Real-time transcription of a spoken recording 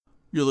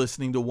You're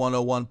listening to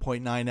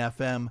 101.9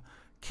 FM,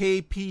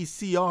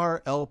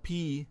 KPCR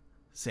LP,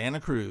 Santa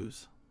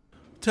Cruz.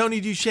 Tony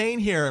Duchesne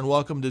here, and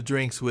welcome to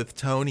Drinks with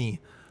Tony.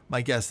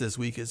 My guest this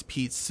week is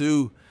Pete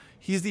Sue.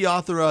 He's the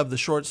author of the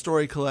short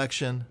story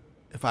collection,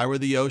 If I Were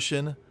the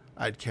Ocean,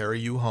 I'd Carry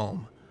You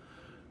Home.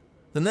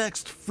 The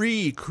next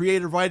free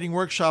creative writing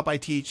workshop I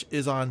teach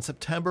is on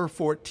September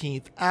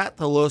 14th at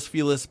the Los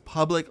Feliz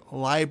Public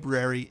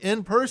Library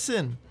in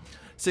person,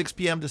 6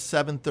 p.m. to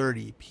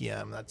 7:30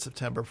 p.m. That's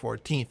September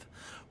 14th.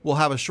 We'll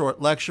have a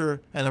short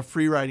lecture and a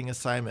free writing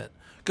assignment.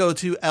 Go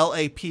to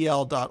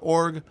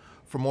lapl.org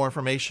for more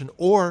information,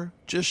 or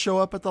just show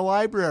up at the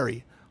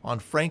library on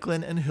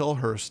Franklin and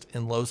Hillhurst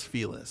in Los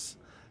Feliz.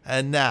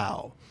 And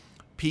now,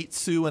 Pete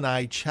Sue and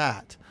I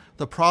chat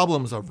the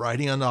problems of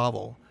writing a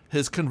novel,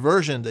 his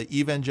conversion to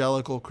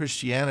evangelical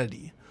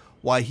Christianity,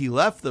 why he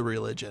left the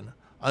religion,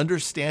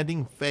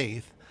 understanding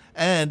faith,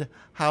 and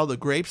how The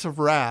Grapes of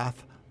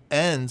Wrath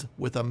ends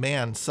with a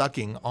man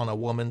sucking on a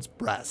woman's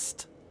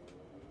breast.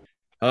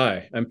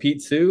 Hi, I'm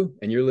Pete Sue,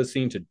 and you're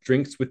listening to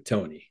Drinks with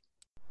Tony.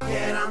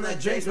 Get on the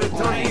Drinks with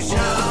Tony show.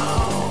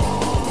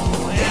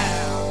 Yeah.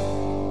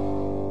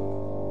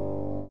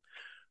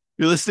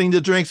 You're listening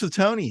to Drinks with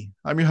Tony.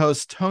 I'm your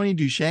host, Tony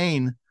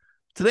Duchesne.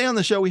 Today on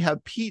the show, we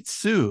have Pete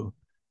Sue.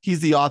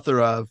 He's the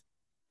author of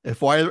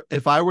If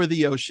I Were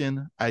the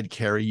Ocean, I'd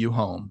Carry You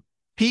Home.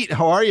 Pete,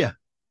 how are you?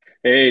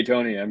 Hey,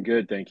 Tony, I'm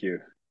good. Thank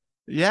you.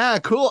 Yeah,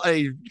 cool.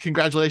 Hey,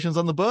 congratulations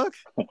on the book.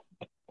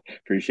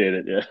 Appreciate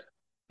it. Yeah.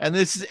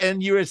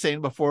 And you were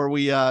saying before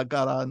we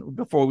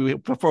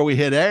before we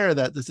hit air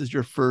that this is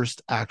your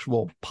first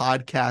actual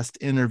podcast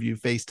interview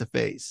face to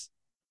face.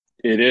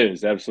 It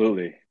is,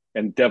 absolutely.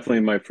 And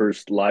definitely my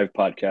first live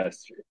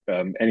podcast,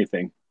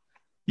 anything.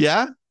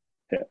 Yeah?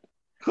 Yeah.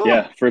 Cool.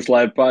 Yeah, first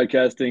live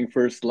podcasting,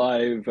 first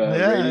live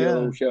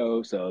radio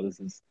show. So this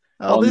is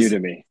all new to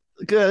me.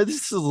 Good.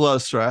 This is low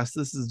stress.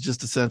 This is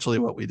just essentially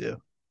what we do.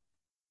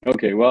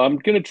 Okay, well, I'm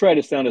going to try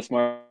to sound as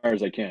smart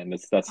as I can.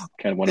 That's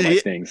kind of one of my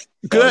things.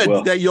 So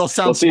good. That you'll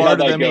sound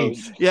smarter than me.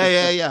 Goes.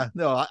 Yeah.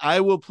 No, I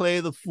will play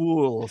the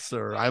fool,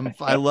 sir.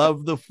 I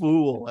love the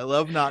fool. I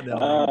love not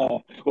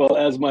knowing. Well,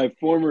 as my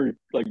former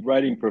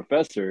writing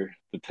professor,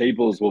 the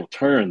tables will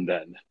turn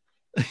then.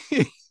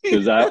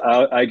 Because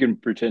I can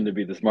pretend to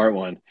be the smart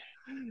one.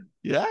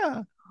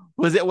 Yeah.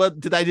 Was it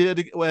what did I do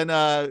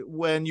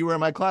when you were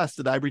in my class?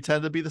 Did I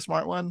pretend to be the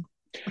smart one?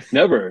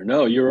 Never.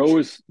 No, you're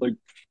always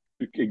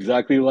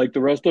exactly like the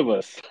rest of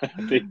us.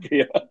 I think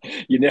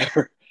you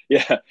never.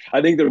 Yeah,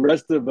 I think the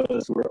rest of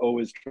us were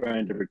always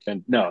trying to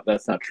pretend. No,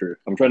 that's not true.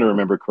 I'm trying to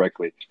remember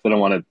correctly. I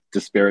don't want to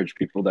disparage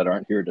people that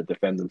aren't here to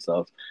defend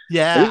themselves.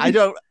 Yeah, I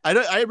don't.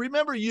 I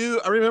remember you.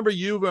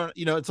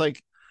 It's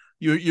like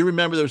you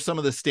remember there's some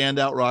of the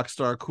standout rock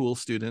star cool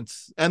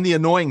students and the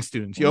annoying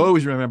students. You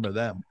always remember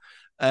them.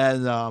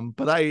 And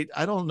but I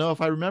don't know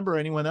if I remember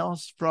anyone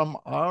else from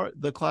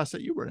the class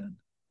that you were in.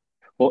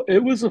 Well,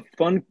 it was a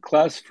fun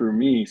class for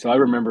me. So I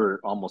remember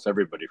almost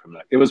everybody from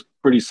that. It was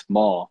pretty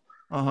small.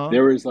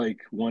 There was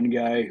one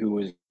guy who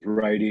was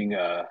writing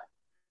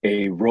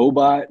a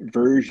robot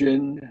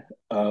version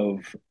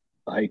of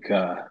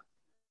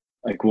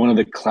one of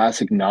the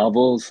classic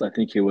novels. I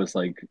think it was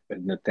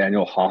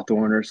Nathaniel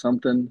Hawthorne or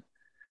something.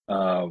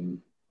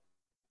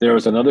 There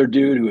was another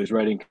dude who was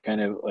writing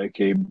kind of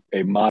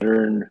a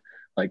modern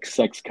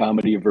sex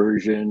comedy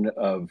version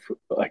of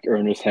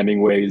Ernest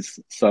Hemingway's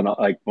son,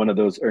 one of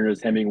those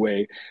Ernest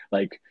Hemingway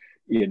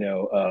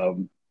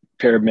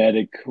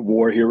paramedic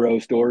war hero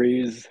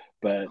stories,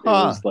 but it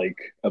was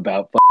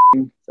about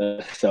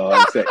so I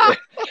would say,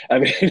 I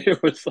mean,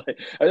 it was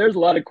there's a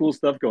lot of cool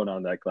stuff going on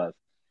in that class.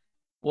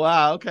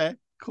 Wow. Okay,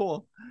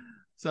 cool.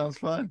 Sounds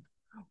fun.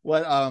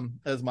 What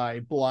as my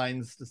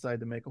blinds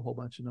decide to make a whole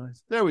bunch of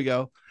noise. There we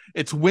go.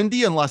 It's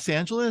windy in Los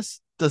Angeles.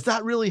 Does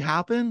that really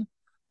happen?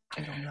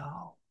 I don't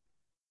know.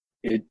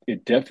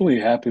 It definitely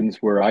happens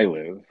where I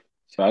live.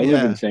 So I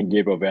live in San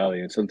Gabriel Valley,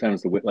 and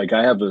sometimes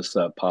I have this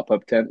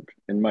pop-up tent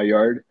in my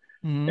yard,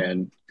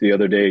 and the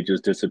other day it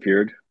just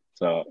disappeared.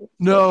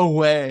 No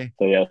way.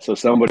 So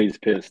somebody's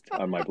pissed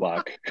on my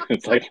block.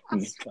 It's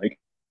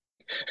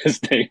this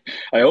thing.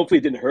 I hopefully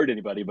didn't hurt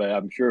anybody, but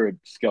I'm sure it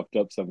scuffed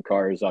up some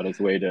cars on its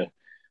way to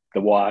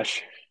the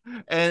wash.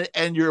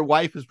 And your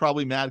wife is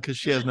probably mad because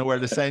she has nowhere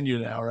to send you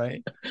now,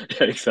 right?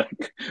 Yeah,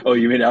 exactly. Oh,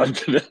 you mean out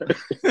into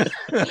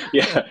the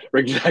yeah,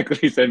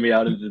 exactly. Send me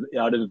out into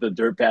the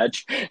dirt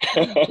patch.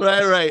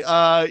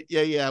 Right.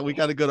 Yeah. We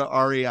got to go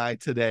to REI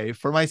today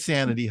for my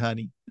sanity,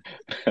 honey.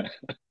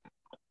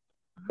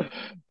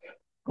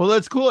 Well,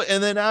 that's cool.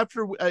 And then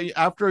after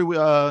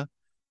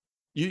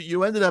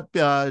you ended up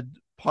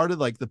part of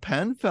the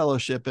Penn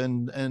Fellowship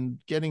and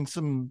getting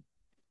some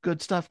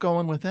good stuff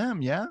going with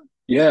them, yeah.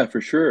 Yeah,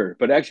 for sure.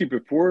 But actually,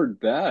 before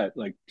that,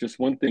 just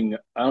one thing,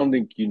 I don't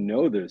think you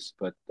know this,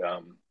 but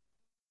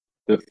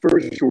the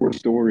first short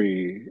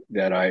story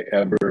that I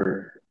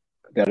ever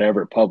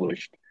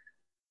published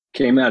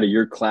came out of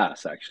your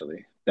class,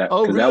 actually.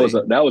 Really?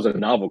 That was a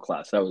novel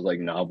class. That was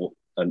novel.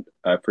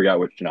 I forgot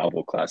which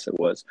novel class it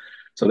was.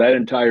 So that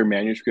entire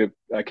manuscript,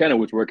 I kind of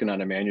was working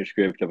on a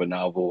manuscript of a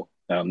novel,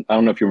 I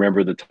don't know if you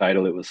remember the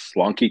title. It was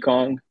Slonky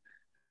Kong. It's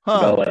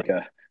Huh. about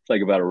it's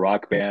like about a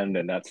rock band,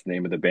 and that's the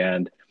name of the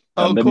band.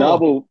 Oh, The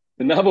cool.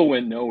 novel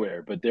went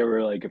nowhere, but there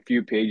were like a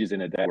few pages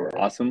in it that were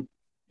awesome,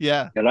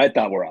 Yeah. that I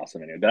thought were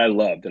awesome in it, that I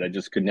loved, that I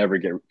just could never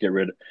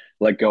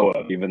let go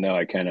of, even though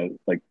I kind of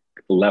like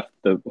left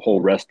the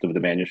whole rest of the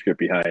manuscript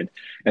behind.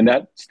 And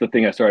that's the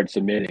thing I started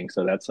submitting.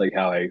 So that's like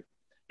how I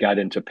got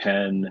into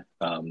pen.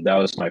 That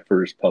was my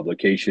first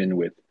publication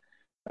with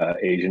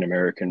Asian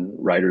American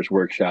Writers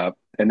Workshop,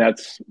 and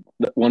that's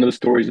one of the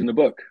stories in the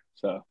book.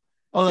 So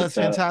Oh, that's it's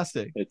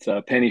fantastic. it's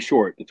Penny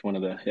Short. It's one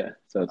of the yeah.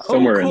 So it's Oh,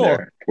 somewhere in cool.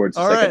 there towards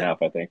the All second right.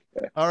 half, I think.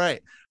 Yeah. All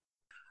right.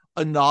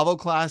 A novel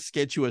class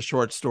gets you a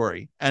short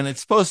story, and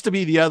it's supposed to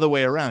be the other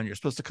way around. You're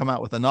supposed to come out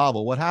with a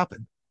novel. What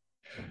happened?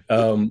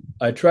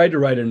 I tried to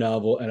write a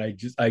novel and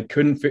I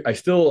couldn't, I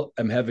still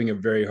am having a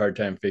very hard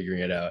time figuring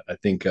it out. I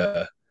think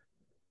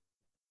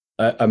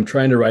I'm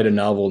trying to write a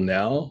novel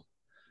now,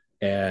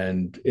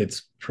 and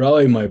it's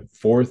probably my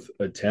fourth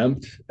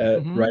attempt at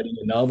Mm-hmm. writing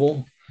a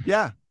novel.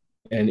 Yeah.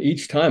 And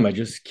each time I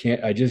just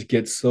can't, I just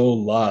get so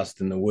lost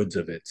in the woods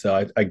of it. So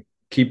I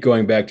keep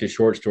going back to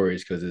short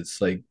stories because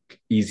it's like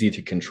easy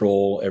to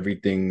control.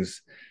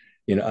 Everything's,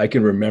 I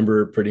can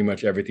remember pretty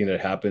much everything that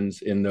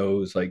happens in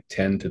those like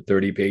 10 to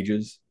 30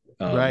 pages.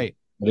 Right.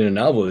 But in a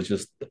novel, it's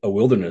just a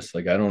wilderness.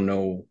 Like I don't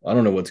know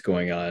what's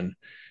going on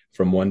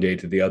from one day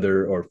to the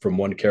other, or from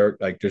one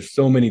character. Like there's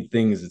so many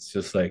things. It's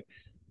just like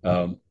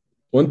um,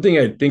 one thing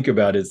I think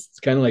about is it's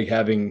kind of like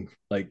having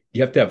like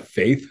you have to have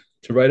faith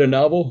to write a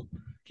novel.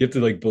 You have to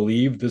like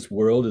believe this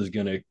world is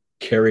going to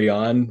carry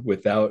on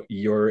without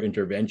your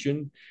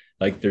intervention.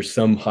 Like there's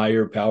some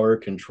higher power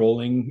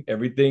controlling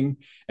everything,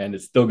 and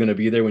it's still going to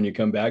be there when you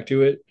come back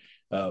to it.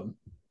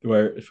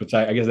 Where which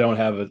I guess I don't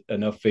have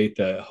enough faith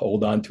to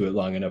hold on to it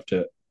long enough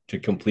to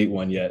complete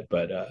one yet.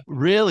 But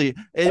Really,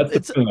 that's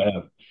the feeling I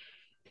have.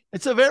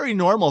 it's a very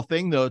normal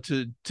thing though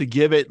to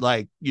give it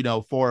like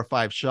 4 or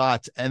 5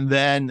 shots, and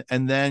then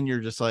you're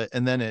just like,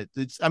 and then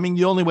it's I mean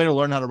the only way to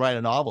learn how to write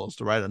a novel is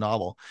to write a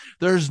novel.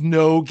 There's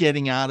no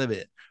getting out of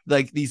it.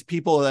 Like these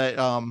people that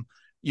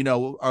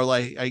are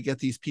like, I get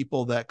these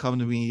people that come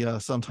to me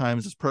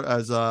sometimes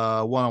as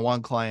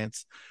one-on-one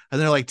clients, and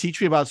they're like, teach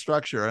me about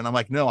structure, and I'm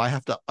like, no, I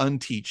have to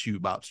unteach you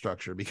about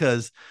structure,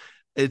 because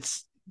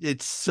it's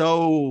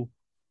so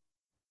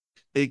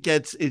I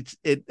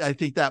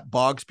think that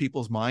bogs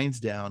people's minds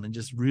down, and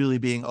just really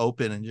being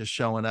open and just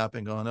showing up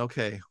and going,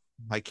 okay,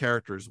 my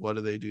characters, what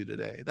do they do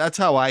today? That's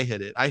how I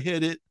hit it. I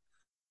hit it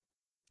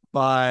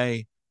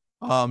by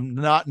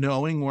not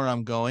knowing where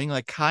I'm going,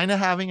 like kind of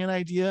having an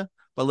idea,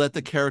 but let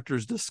the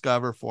characters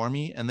discover for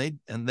me, and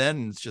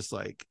then it's just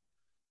like,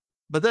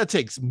 but that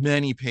takes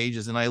many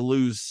pages, and I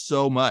lose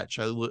so much.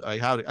 I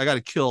got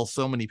to kill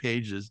so many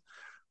pages,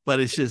 but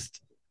it's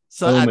just,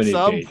 so So at many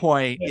some pages.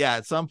 point, Yeah. yeah,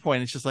 at some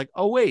point it's just like,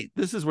 oh wait,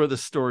 this is where the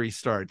story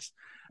starts,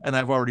 and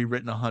I've already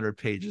written 100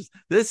 pages.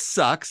 This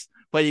sucks,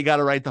 but you got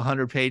to write the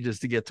 100 pages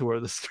to get to where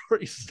the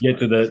story starts.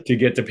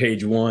 Get to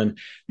page one.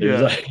 There's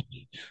Yeah. like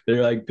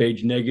they're like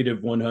page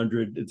negative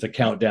 100. It's a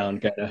countdown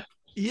kind of.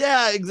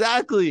 Yeah,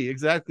 exactly.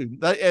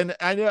 And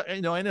I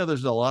know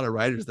there's a lot of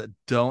writers that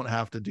don't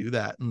have to do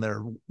that, and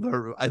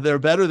they're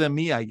better than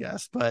me, I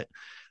guess. But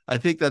I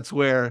think that's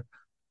where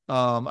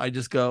I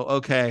just go,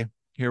 okay,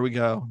 here we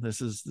go. This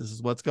is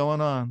what's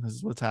going on. This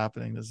is what's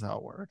happening. This is how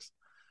it works.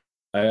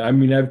 I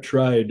mean, I've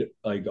tried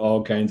like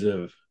all kinds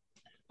of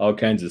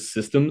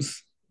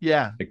systems.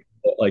 Yeah,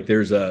 Like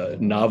there's a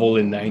novel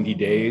in 90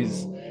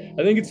 days.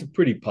 I think it's a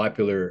pretty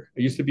popular.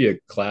 It used to be a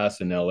class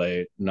in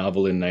LA,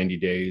 novel in 90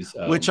 days.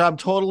 which I'm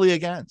totally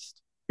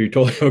against. You're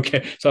totally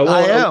okay. So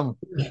I am.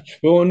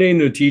 we won't name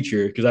the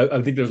teacher because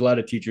I think there's a lot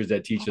of teachers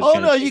that teach this Oh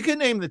kind no, of you thing. can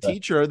name the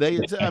teacher.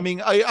 I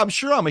mean, I'm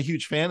sure I'm a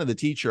huge fan of the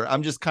teacher.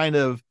 I'm just kind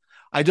of,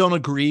 I don't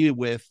agree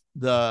with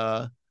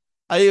I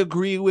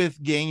agree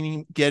with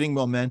getting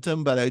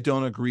momentum, but I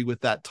don't agree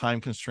with that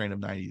time constraint of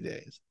 90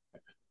 days.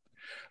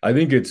 I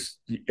think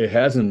it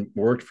hasn't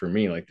worked for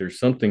me. Like there's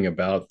something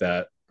about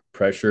that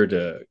pressure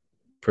to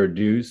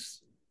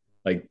produce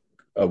like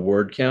a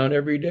word count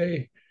every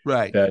day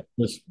Right. that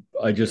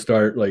I just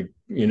start like,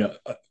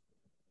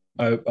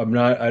 I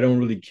don't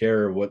really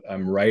care what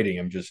I'm writing.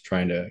 I'm just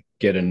trying to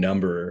get a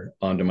number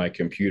onto my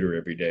computer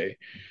every day.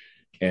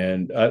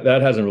 And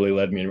that hasn't really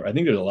led me anywhere. I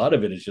think there's a lot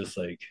of it is just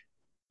like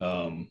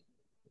um,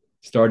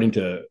 starting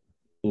to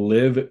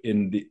live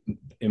in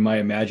my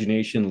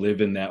imagination,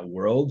 live in that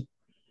world.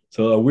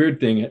 So a weird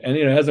thing, and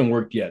it hasn't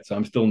worked yet, so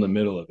I'm still in the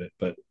middle of it.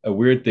 But a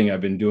weird thing I've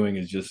been doing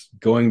is just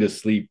going to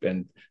sleep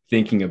and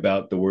thinking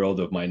about the world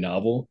of my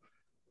novel,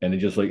 and it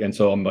just like, and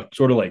so I'm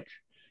sort of like,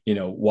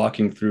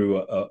 walking through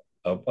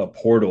a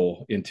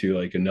portal into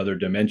like another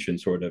dimension,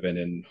 sort of, and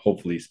then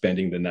hopefully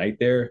spending the night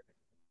there,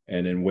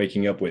 and then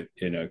waking up with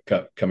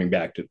coming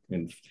back to,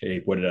 and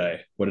hey, what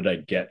did I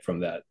get from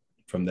that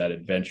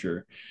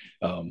adventure?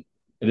 And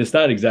it's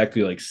not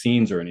exactly like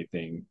scenes or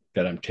anything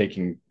that I'm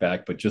taking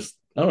back, but just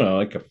I don't know,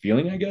 like a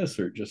feeling, I guess,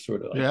 or just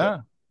sort of Yeah.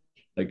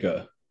 like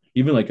a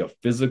even like a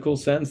physical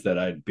sense that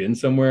I'd been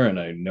somewhere and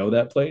I know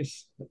that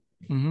place.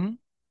 Mm-hmm.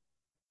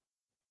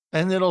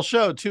 And it'll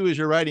show too as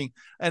you're writing.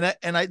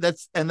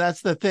 That's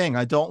the thing.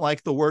 I don't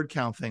like the word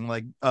count thing,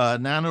 like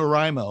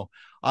NaNoWriMo.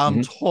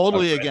 I'm Mhm.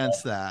 totally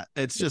against that.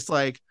 It's just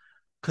like,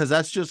 because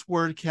that's just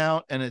word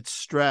count and it's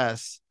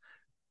stress.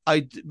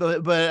 Like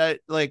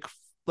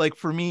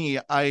for me,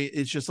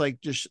 it's just like,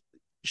 just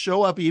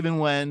show up even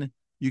when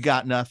you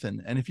got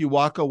nothing. And if you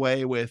walk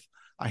away with,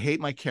 I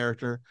hate my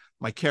character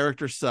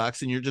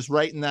sucks, and you're just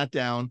writing that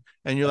down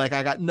and you're like,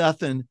 I got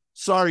nothing,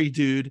 sorry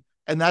dude,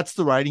 and that's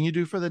the writing you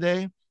do for the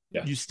day,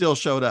 Yeah. you still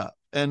showed up.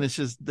 And it's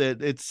just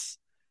that it's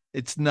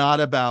not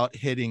about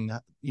hitting,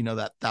 that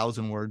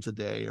 1,000 words a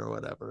day or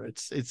whatever.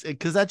 It's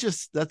because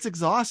that's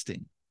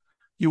exhausting.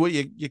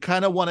 You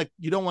kind of want to,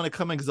 you don't want to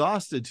come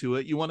exhausted to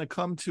it. You want to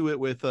come to it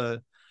with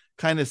a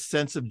kind of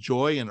sense of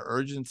joy and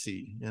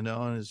urgency, and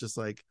it's just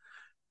like,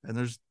 and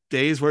there's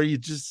days where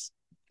it's,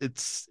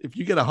 if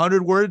you get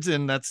 100 words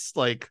in, that's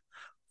like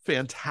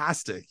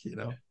fantastic.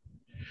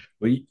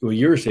 Well,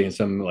 you were saying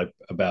something like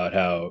about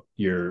how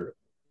you're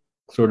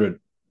sort of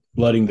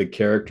letting the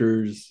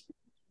characters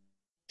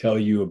tell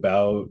you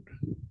about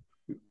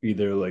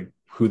either like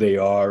who they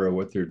are or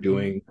what they're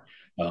doing.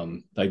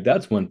 Like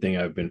that's one thing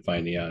I've been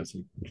finding out. It's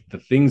like the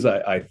things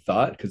I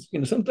thought, because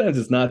sometimes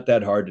it's not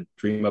that hard to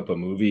dream up a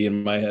movie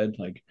in my head.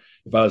 Like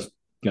if I was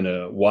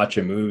gonna watch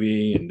a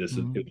movie and it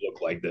would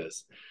look like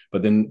this,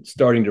 but then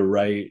starting to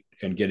write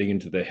and getting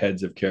into the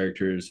heads of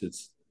characters,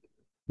 it's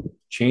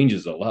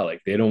changes a lot.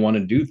 Like they don't want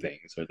to do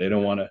things, or they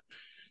don't like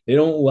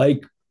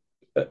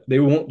they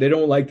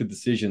don't like the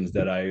decisions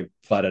that I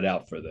plotted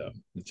out for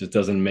them. It just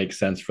doesn't make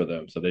sense for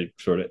them. So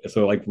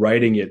like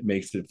writing it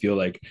makes it feel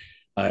like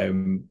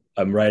I'm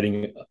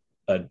writing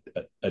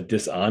a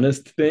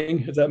dishonest thing.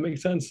 Does that make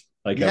sense?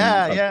 Like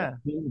Yeah.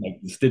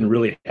 like this didn't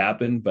really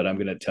happen, but I'm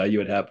going to tell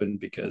you it happened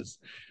because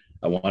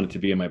I want it to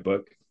be in my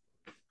book.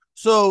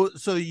 So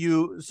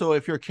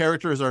if your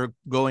characters are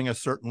going a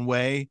certain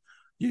way,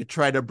 you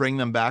try to bring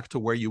them back to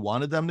where you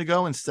wanted them to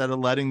go instead of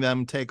letting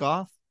them take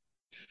off.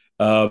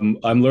 I'm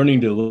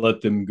learning to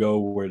let them go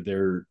where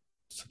they're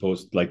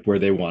supposed, like where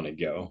they want to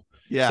go.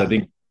 Yeah. So I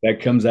think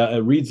that comes out.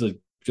 It reads like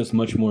just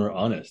much more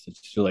honest. It's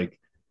just like,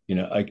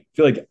 I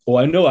feel like,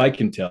 well, I know I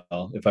can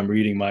tell if I'm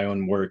reading my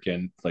own work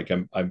and like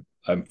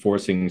I'm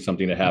forcing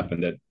something to happen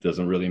that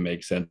doesn't really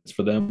make sense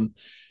for them.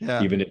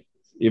 Yeah.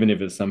 Even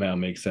if it somehow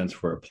makes sense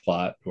for a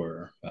plot,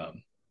 or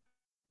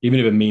even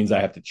if it means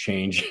I have to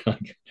change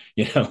like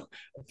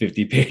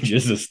 50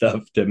 pages of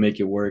stuff to make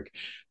it work,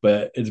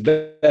 but it's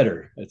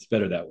better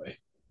that way.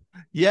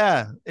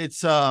 Yeah, it's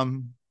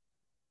something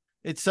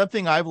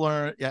I've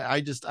learned. Yeah,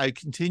 I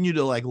continue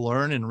to like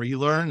learn and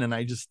relearn, and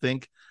I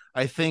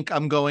think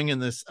I'm going in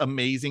this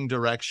amazing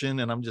direction,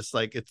 and I'm just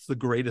like, it's the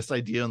greatest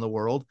idea in the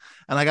world,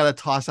 and I got to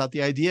toss out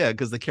the idea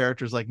because the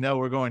character's like, no,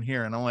 we're going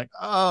here, and I'm like,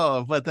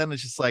 oh, but then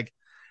it's just like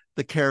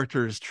the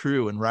character is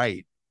true and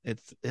right.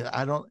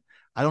 I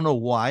don't know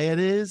why it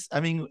is.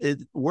 I mean,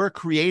 we're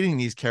creating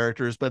these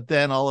characters, but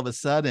then all of a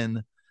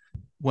sudden,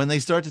 when they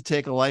start to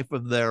take a life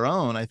of their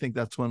own, I think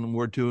that's when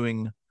we're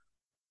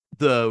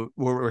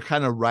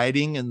kind of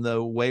writing in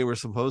the way we're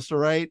supposed to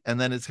write. And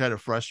then it's kind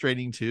of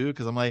frustrating too,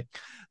 because I'm like,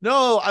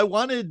 no, I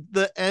wanted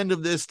the end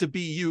of this to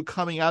be you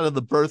coming out of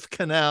the birth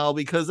canal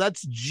because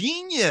that's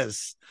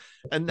genius.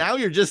 And now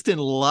you're just in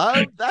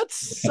love. That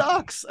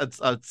sucks.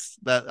 That's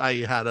that I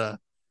had a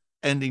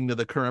ending to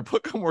the current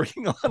book I'm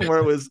working on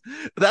where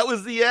that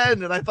was the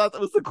end, and I thought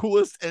that was the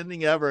coolest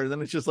ending ever, and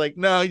then it's just like,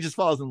 no, he just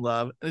falls in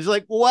love, and it's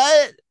like,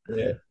 what?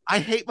 Yeah. I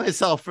hate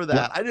myself for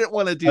that. I didn't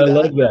want to do I that.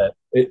 love that,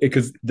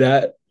 because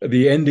the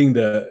ending,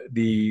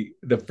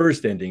 the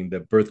first ending,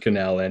 the birth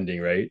canal ending,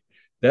 right?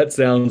 That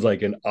sounds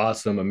like an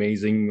awesome,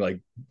 amazing,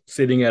 like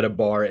sitting at a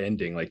bar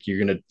ending. Like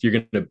you're gonna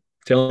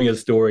tell me a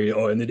story,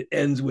 and it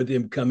ends with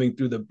him coming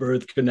through the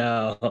birth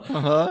canal.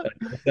 Uh-huh.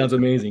 That sounds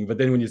amazing. But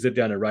then when you sit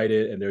down and write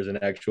it, and there's an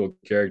actual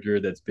character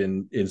that's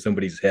been in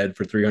somebody's head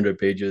for 300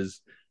 pages,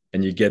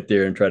 and you get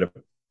there and try to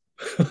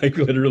like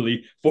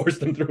literally force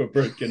them through a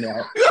birth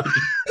canal,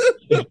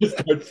 it just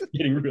starts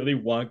getting really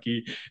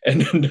wonky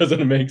and then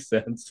doesn't make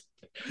sense.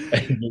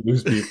 And you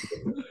lose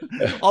people.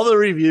 All the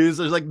reviews,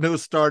 there's like no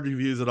starred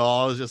reviews at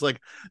all. It's just like,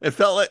 it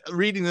felt like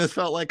reading this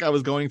felt like I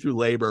was going through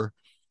labor.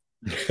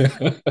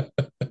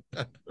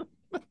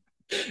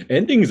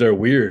 Endings are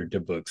weird to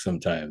books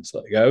sometimes.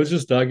 Like I was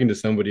just talking to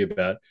somebody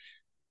about,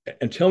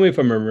 and tell me if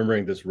I'm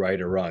remembering this right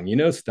or wrong.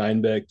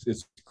 Steinbeck,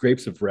 it's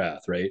Grapes of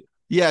Wrath, right?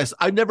 Yes,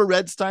 I've never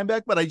read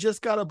Steinbeck, but I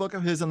just got a book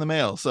of his in the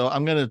mail, so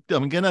I'm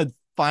gonna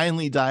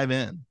finally dive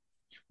in.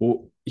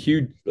 Well,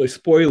 huge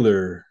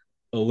spoiler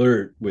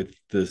alert with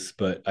this,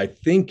 but I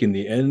think in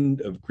the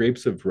end of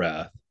Grapes of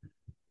Wrath,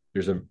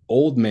 there's an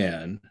old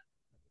man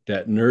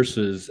that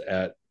nurses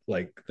at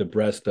like the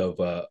breast of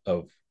a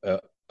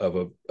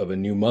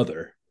new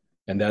mother,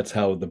 and that's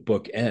how the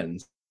book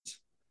ends.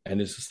 And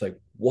it's just like,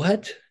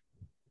 what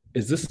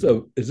is this?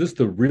 Is this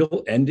the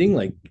real ending?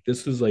 Like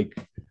this is like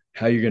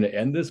how you're going to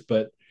end this?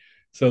 But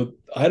so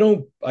I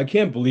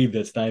can't believe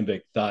that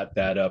Steinbeck thought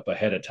that up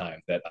ahead of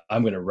time, that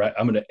I'm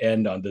going to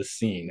end on this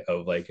scene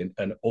of like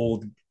an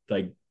old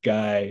like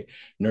guy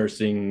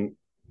nursing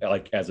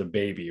like as a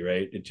baby,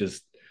 right?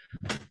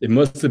 It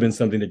must have been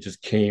something that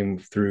just came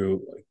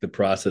through the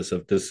process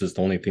of this is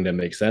the only thing that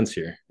makes sense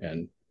here.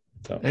 And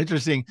so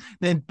Interesting.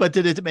 Then, but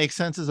did it make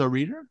sense as a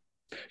reader?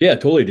 yeah,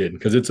 it totally did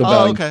because it's Oh,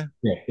 about okay.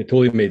 yeah, it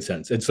totally made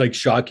sense. It's like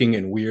shocking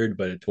and weird,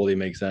 but it totally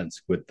makes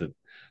sense with the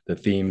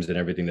themes and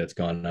everything that's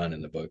gone on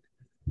in the book.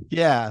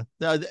 Yeah.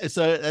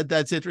 So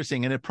that's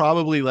interesting. And it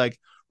probably like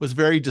was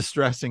very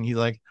distressing. He's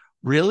like,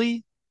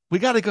 really? We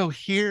got to go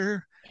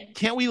here.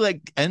 Can't we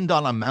like end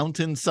on a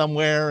mountain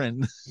somewhere?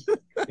 And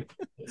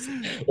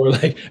Or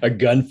like a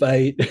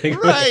gunfight.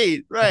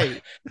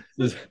 right.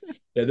 this,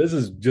 yeah, this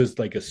is just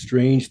like a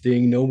strange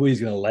thing.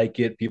 Nobody's gonna like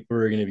it. People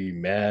are gonna be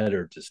mad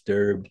or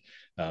disturbed.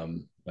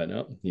 But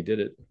no, he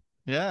did it.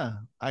 Yeah.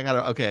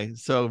 Okay.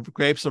 So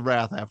Grapes of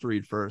Wrath I have to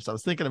read first. I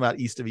was thinking about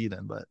East of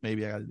Eden, but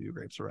maybe I got to do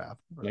Grapes of Wrath.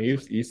 Now,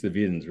 East of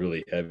Eden's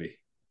really heavy.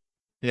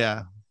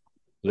 Yeah.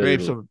 Literally,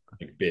 Grapes of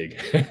like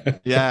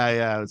big.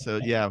 yeah. So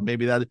yeah,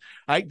 maybe that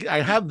I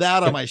have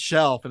that on my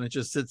shelf and it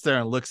just sits there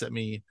and looks at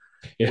me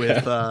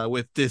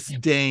with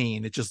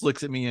disdain. It just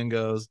looks at me and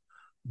goes,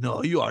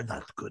 no, you are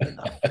not good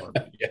enough for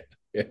me.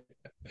 Yeah.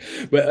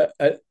 But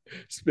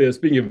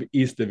speaking of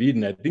East of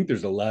Eden, I think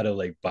there's a lot of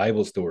like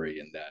Bible story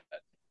in that.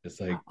 It's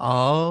like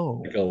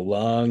like a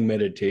long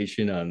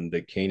meditation on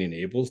the Cain and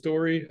Abel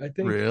story. I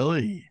think.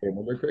 Really? If I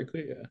remember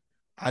correctly, yeah.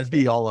 I'd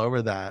be all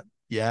over that.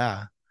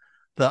 Yeah.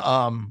 The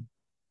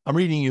I'm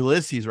reading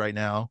Ulysses right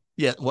now.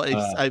 Yeah,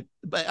 well,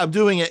 I'm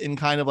doing it in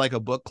kind of like a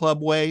book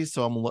club way,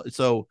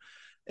 so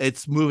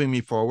it's moving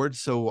me forward.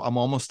 So I'm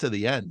almost to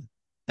the end,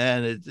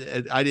 and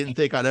I didn't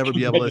think I'd ever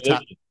be able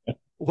to.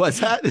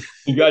 What's that?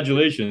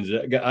 Congratulations!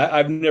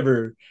 I've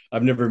never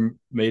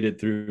made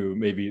it through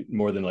maybe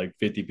more than like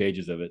 50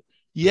 pages of it.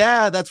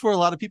 Yeah, that's where a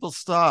lot of people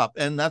stop,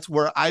 and that's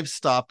where I've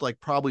stopped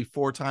like probably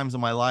 4 times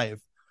in my life.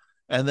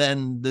 And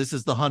then this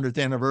is the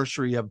 100th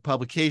anniversary of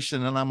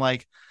publication, and I'm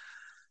like,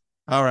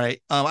 all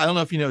right. I don't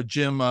know if you know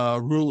Jim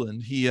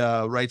Ruland. He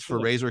writes for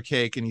Razor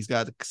Cake, and he's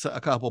got a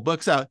couple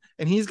books out.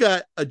 And he's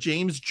got a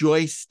James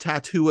Joyce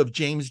tattoo of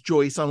James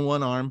Joyce on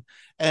one arm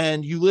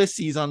and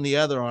Ulysses on the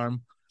other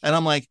arm. And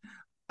I'm like,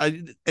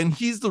 and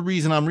he's the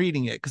reason I'm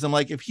reading it because I'm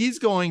like, if he's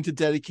going to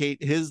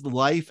dedicate his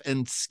life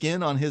and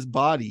skin on his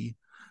body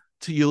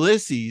to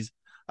Ulysses,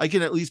 I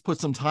can at least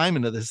put some time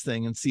into this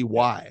thing and see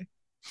why.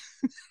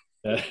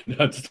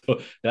 That's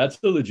the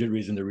legit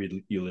reason to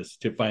read Ulysses,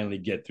 to finally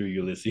get through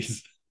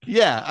Ulysses.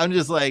 Yeah, I'm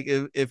just like,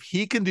 if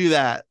he can do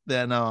that,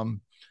 then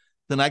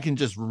I can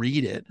just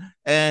read it.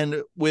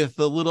 And with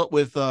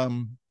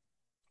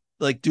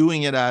like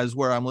doing it as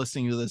where I'm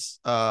listening to this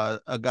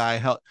a guy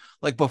help,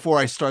 like before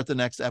I start the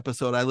next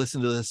episode, I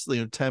listen to this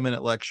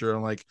 10-minute lecture.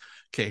 I'm like,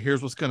 okay,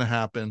 here's what's gonna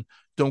happen.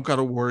 Don't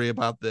gotta worry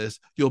about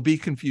this. You'll be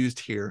confused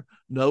here.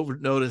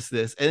 Notice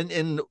this,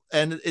 and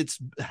it's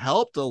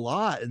helped a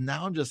lot. And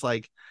now I'm just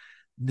like,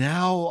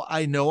 now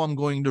I know I'm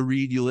going to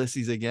read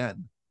Ulysses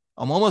again.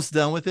 I'm almost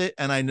done with it,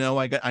 and I know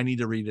I need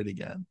to read it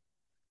again.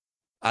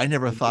 I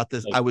never thought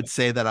I would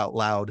say that out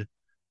loud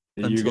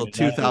until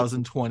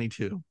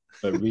 2022.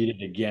 But read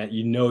it again.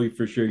 You know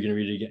for sure you're gonna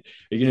read it again.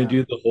 You're gonna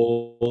do the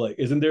whole like.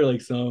 Isn't there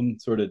like some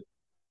sort of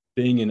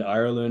thing in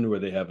Ireland where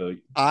they have a?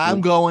 I'm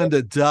going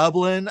to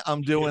Dublin.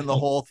 I'm doing the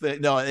whole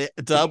thing. No,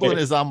 Dublin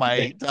is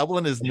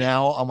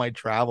now on my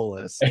travel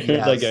list.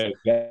 Yes. Like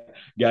a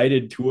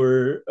guided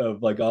tour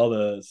of like all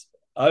the.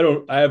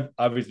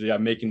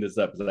 I'm making this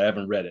up because I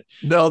haven't read it.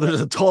 No, there's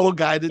a total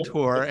guided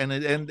tour, and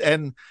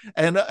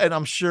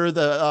I'm sure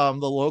the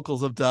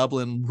locals of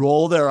Dublin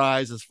roll their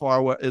eyes as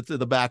far to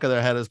the back of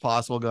their head as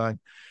possible, going,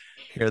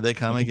 "Here they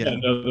come again."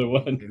 Another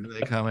one. Here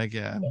they come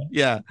again.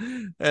 Yeah,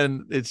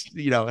 and it's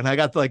and I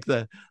got like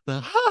the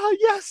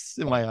yes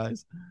in my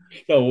eyes.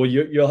 Oh well,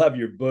 you'll have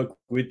your book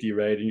with you,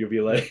 right? And you'll be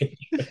like,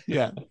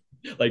 yeah.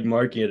 Like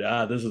marking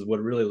it, this is what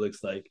it really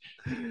looks like.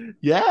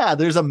 Yeah,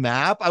 there's a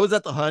map. I was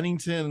at the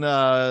Huntington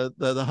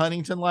the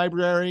Huntington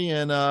Library,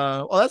 and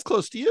that's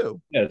close to you.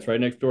 Yeah, it's right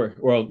next door.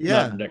 Well,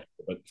 not next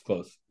door, but it's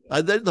close.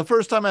 The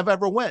first time I've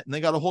ever went, and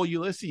they got a whole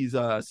Ulysses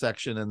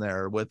section in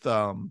there with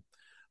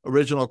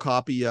original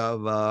copy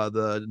of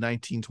the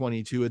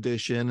 1922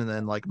 edition, and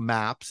then like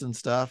maps and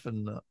stuff.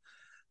 And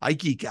I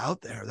geek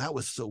out there. That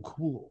was so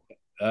cool.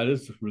 That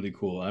is really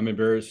cool. I'm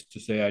embarrassed to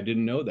say I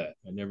didn't know that.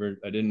 I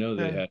didn't know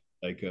they had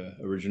like a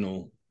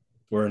original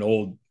or an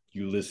old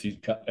Ulysses.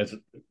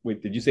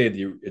 Wait, did you say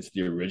it's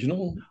the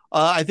original?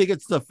 I think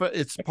it's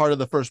part of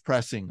the first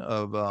pressing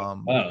of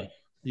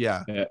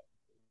yeah.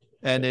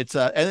 And it's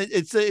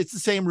the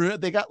same room.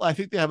 They got, I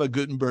think they have a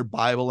Gutenberg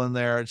Bible in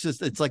there.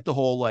 It's like the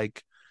whole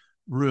like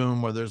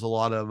room where there's a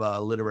lot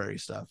of literary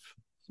stuff.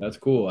 That's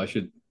cool. I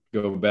should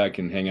go back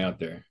and hang out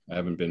there. I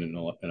haven't been in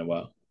a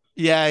while.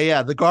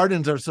 Yeah. The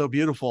gardens are so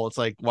beautiful. It's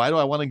like, why do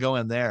I want to go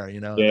in there?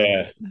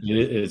 Yeah,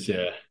 it is.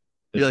 Yeah.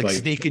 You're like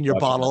sneaking your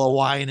bottle of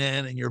wine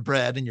in and your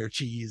bread and your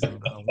cheese. And,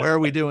 where are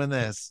we doing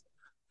this?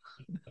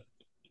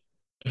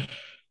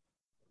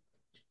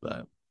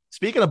 But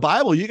speaking of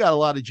Bible, you got a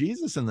lot of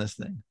Jesus in this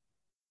thing.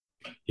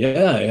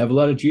 Yeah, I have a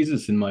lot of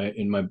Jesus in my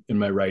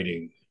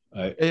writing.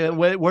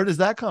 Where does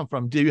that come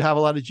from? Do you have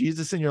a lot of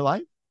Jesus in your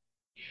life?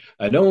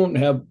 I don't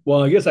have,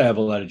 well, I guess I have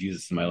a lot of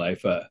Jesus in my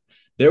life.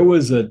 There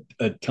was a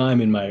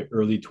time in my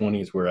early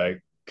 20s where I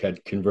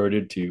had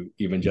converted to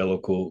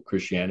evangelical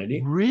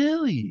Christianity.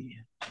 Really?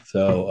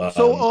 So,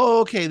 So,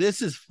 oh, okay,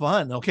 this is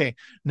fun. Okay,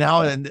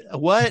 now and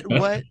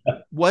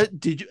what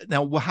did you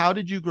now? How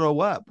did you grow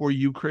up? Were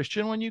you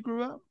Christian when you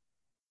grew up?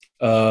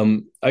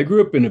 I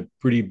grew up in a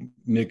pretty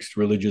mixed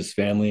religious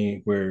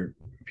family where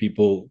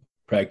people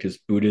practice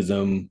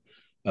Buddhism,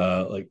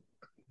 like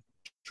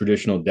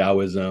traditional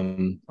Taoism,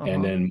 and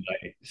Uh-huh. then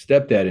my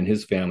stepdad and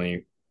his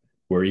family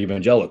were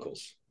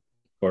evangelicals,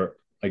 or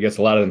I guess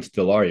a lot of them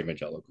still are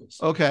evangelicals.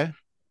 Okay.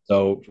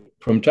 So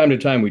from time to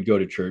time, we'd go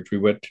to church. We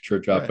went to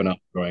church off Right. and on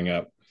growing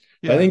up.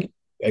 But I Yeah. think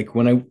like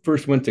when I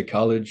first went to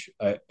college,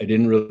 I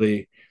didn't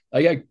really,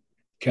 I got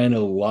kind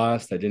of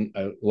lost. I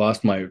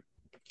lost my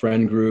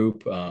friend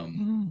group.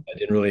 Mhm. I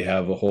didn't really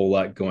have a whole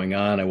lot going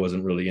on. I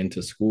wasn't really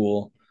into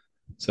school.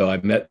 So I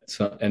met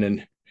some, and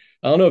then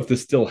I don't know if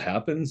this still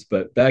happens,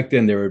 but back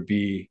then there would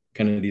be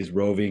kind of these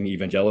roving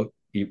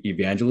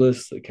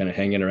evangelists that kind of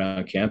hanging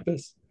around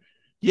campus.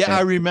 Yeah, I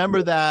And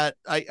remember that.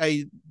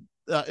 I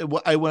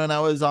when I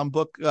was on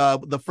book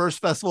the first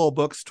festival of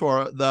books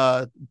tour,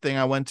 the thing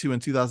I went to in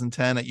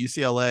 2010 at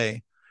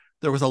UCLA,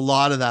 there was a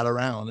lot of that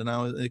around,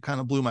 and it kind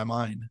of blew my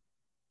mind.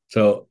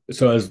 so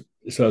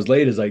as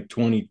late as like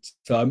 20,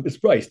 it's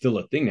probably still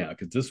a thing now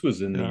because this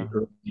was in the Yeah.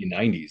 early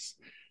 90s.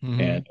 Hmm.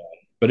 And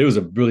but it was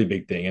a really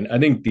big thing. And I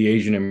think the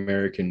Asian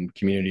American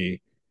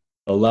community,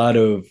 a lot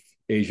of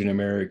Asian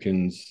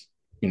Americans,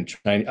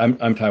 China,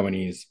 I'm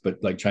Taiwanese,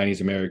 but like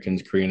Chinese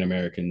Americans, Korean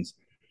Americans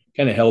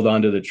kind of held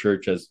onto the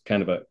church as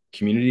kind of a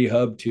community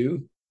hub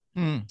too.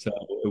 Hmm. So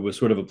it was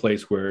sort of a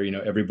place where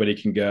everybody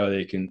can go.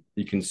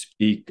 You can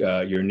speak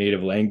your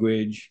native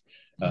language,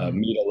 Hmm.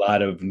 meet a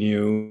lot of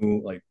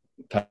new like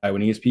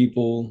Taiwanese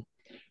people,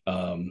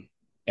 um,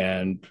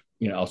 and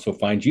also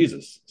find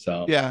Jesus.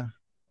 So Yeah.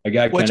 I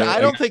got Which kind of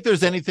I don't think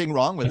there's anything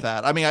wrong with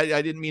that. I mean,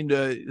 I didn't mean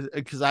to,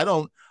 because I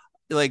don't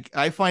like,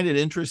 I find it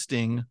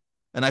interesting,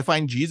 and I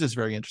find Jesus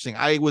very interesting.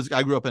 I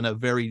grew up in a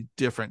very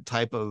different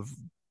type of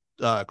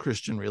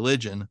Christian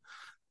religion,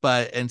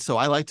 and so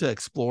I like to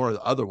explore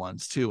the other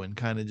ones too and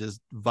kind of just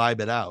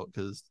vibe it out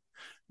because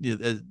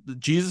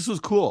Jesus was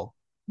cool.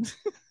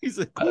 He's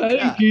a cool I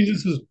think cat.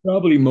 Jesus is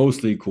probably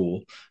mostly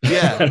cool.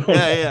 Yeah, I don't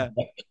yeah,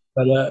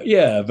 know,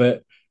 yeah,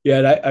 but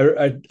yeah,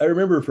 and I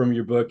remember from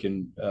your book,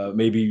 and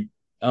maybe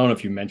I don't know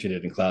if you mentioned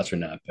it in class or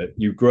not, but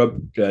you grew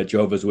up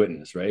Jehovah's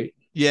Witness, right?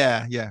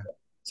 yeah, yeah.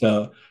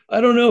 So I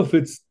don't know if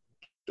it's.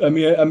 I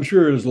mean, I'm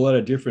sure there's a lot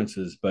of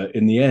differences, but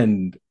in the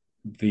end,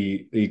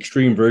 the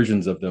extreme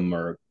versions of them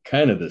are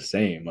kind of the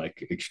same.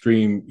 Like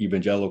extreme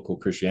evangelical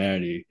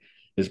Christianity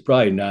is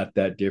probably not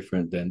that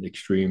different than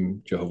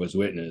extreme Jehovah's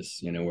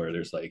Witness. Where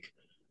there's like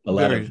a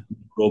lot of Very.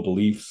 literal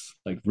beliefs,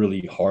 like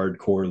really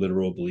hardcore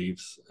literal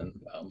beliefs, and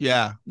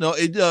Yeah, no,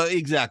 it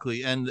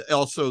exactly, and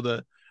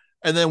also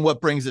and then what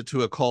brings it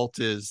to a cult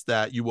is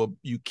that you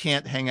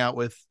can't hang out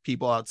with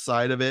people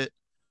outside of it.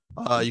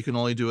 You can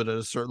only do it at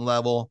a certain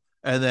level,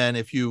 and then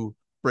if you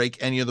break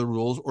any of the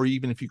rules, or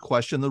even if you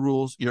question the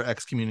rules, you're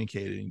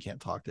excommunicated and you can't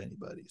talk to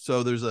anybody.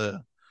 So there's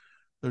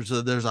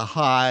a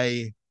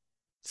high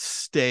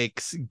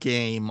stakes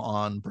game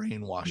on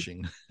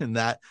brainwashing in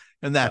that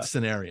uh,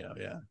 scenario.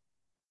 Yeah,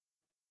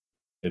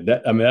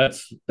 that I mean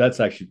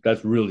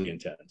that's really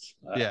intense.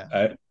 yeah,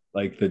 I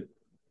like the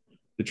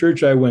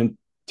church I went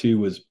to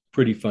was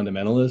pretty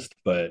fundamentalist,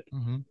 but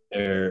mm-hmm.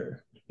 they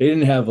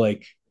didn't have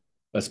like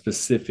a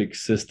specific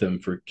system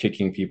for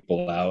kicking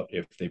people out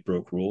if they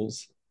broke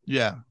rules.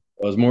 Yeah,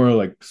 It was more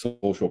like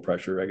social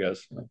pressure, I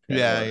guess, like,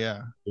 yeah, or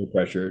yeah.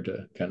 pressure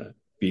to kind of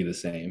be the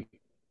same.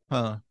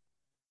 Huh.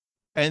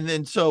 And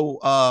then so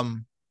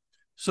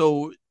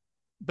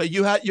but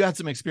you had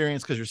some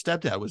experience because your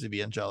stepdad was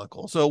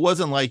evangelical, so it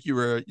wasn't like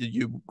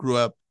you grew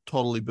up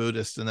totally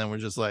Buddhist and then we're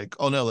just like,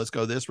 oh no, let's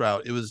go this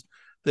route. It was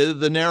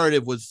the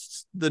narrative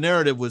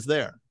was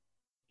there.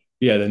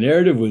 Yeah, the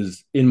narrative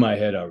was in my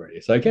head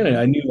already, so I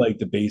Mhm. knew like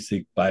the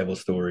basic Bible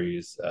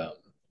stories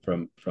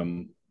from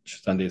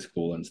Sunday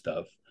school and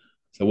stuff.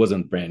 So it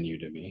wasn't brand new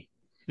to me.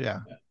 Yeah.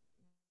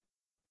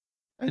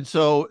 And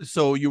so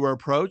you were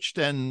approached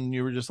and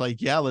you were just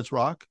like, yeah, let's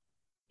rock.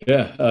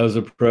 Yeah, I was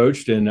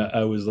approached and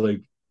I was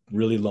like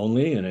really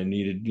lonely and I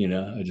needed,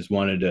 I just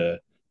wanted to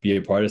be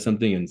a part of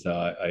something. And so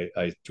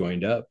I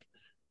joined up.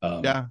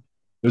 Yeah.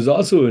 It was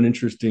also an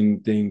interesting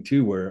thing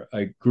too, where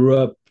I grew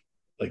up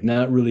like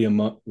not really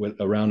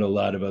around a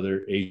lot of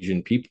other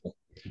Asian people.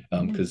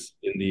 Mhm. Because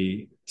in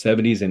the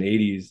 70s and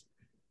 80s,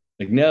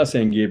 like now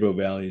San Gabriel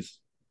Valley is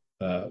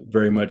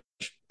very much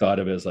thought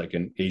of as like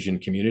an Asian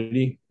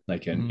community,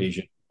 like an Mhm.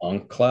 Asian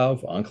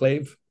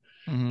enclave.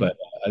 Mhm. But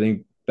I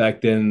think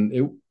back then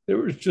there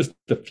was just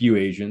a few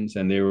Asians,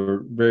 and they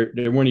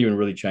weren't even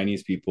really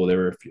Chinese people. There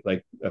were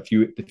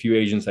the few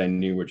Asians I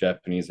knew were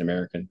Japanese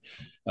American.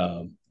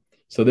 Um,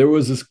 so there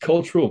was this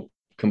cultural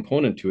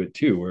component to it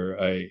too, where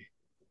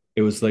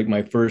it was like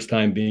my first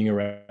time being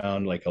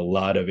around like a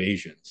lot of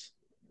Asians,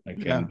 like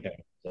Yeah.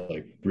 and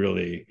like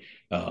really,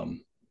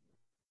 um,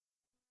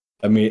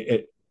 I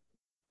mean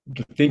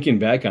thinking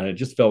back on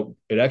it,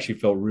 it actually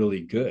felt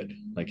really good.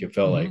 Like it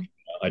felt Mm-hmm. like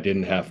I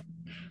didn't have,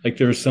 like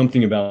there was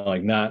something about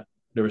like not,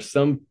 there was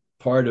some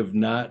part of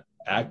not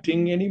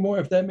acting anymore,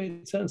 if that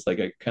made sense. Like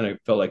I kind of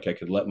felt like I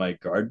could let my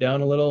guard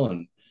down a little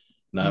and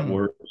not Mm.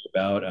 worry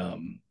about,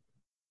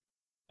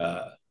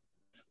 uh,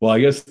 well, I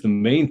guess the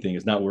main thing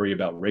is not worry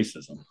about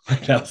racism.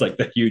 That was like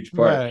the huge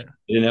part. Right. I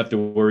didn't have to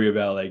worry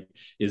about like,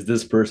 is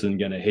this person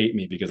going to hate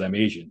me because I'm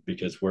Asian?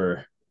 Because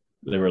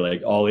there were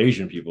like all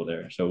Asian people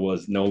there. So it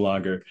was no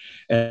longer,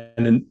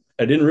 and then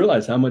I didn't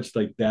realize how much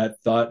like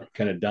that thought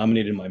kind of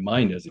dominated my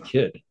mind as a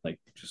kid. Like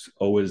just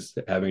always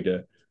having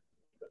to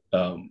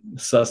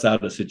suss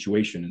out a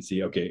situation and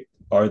see, okay,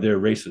 are there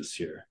racists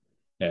here?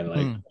 And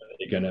like,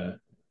 Mm.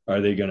 are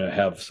they gonna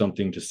have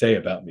something to say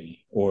about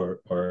me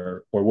or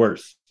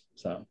worse?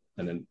 So,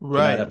 and then to not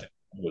Right. have to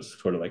was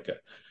sort of like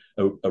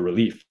a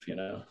relief, you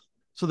know.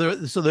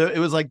 It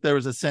was like there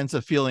was a sense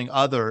of feeling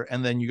other,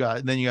 and then you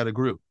got a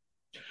group.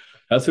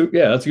 That's a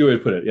good way to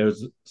put it. It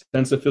was a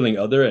sense of feeling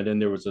other, and then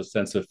there was a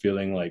sense of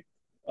feeling like,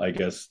 I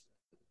guess,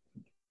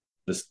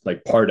 this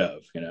like part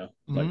of, you know,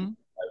 like Mm-hmm.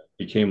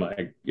 became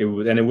like it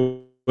was, and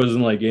it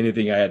wasn't like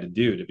anything I had to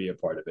do to be a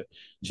part of it.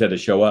 You just had to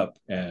show up,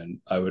 and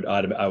I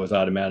was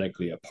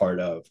automatically a part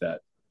of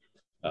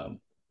um,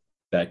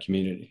 that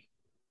community.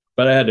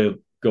 But I had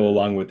to go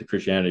along with the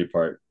Christianity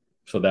part,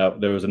 so that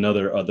there was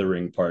another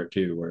othering part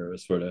too, where it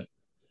was sort of.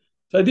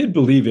 So I did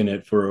believe in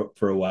it for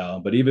a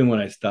while, but even when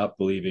I stopped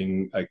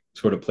believing, I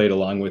sort of played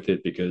along with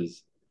it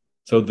because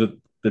so the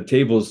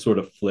tables sort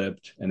of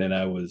flipped, and then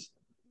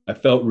I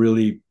felt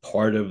really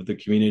part of the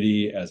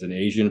community as an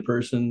Asian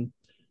person,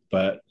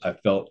 but I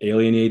felt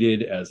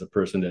alienated as a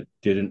person that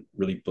didn't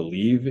really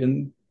believe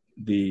in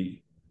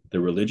the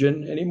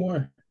religion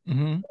anymore.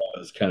 Mm-hmm. I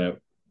was kind of,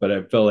 but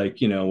I felt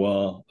like, you know,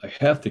 well, I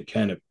have to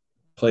kind of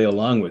play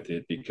along with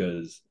it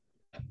because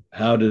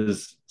how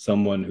does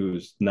someone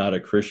who's not a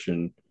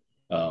Christian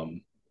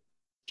um,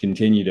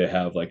 continue to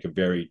have like a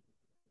very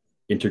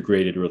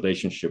integrated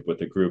relationship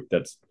with a group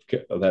that's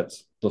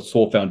the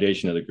sole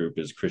foundation of the group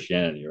is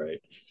Christianity,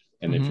 right?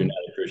 And if you're Mm-hmm.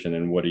 not a Christian,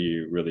 then what are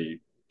you really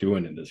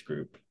doing in this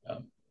group?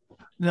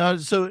 Now,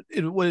 so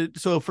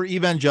for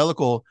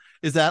evangelical,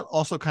 is that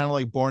also kind of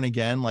like born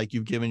again, like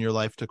you've given your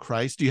life to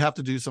Christ? Do you have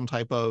to do some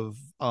type of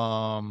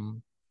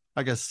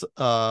I guess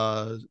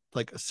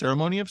like a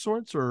ceremony of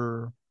sorts,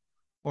 or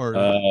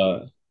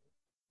uh,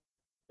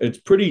 it's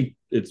pretty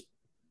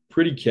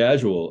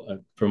casual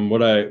from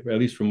what I at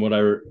least from what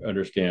I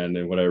understand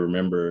and what I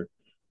remember.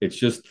 It's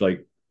just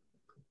like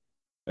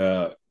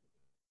uh,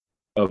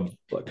 of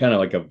kind of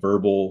like a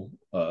verbal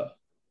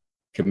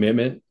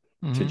commitment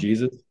to mm-hmm.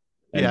 Jesus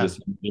and Yeah.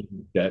 just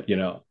that you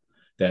know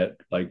that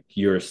like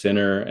you're a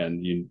sinner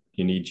and you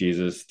need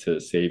Jesus to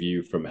save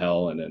you from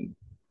hell, and then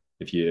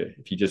if you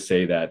just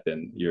say that,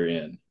 then you're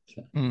in.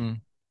 So,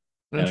 Mm.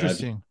 and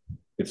Interesting.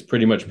 it's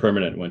pretty much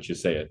permanent once you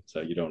say it,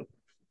 so you can't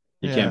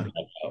Yeah. back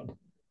out.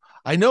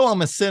 I know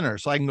I'm a sinner,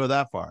 so I can go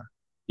that far.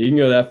 You can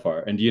go that far,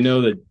 and do you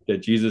know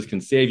that Jesus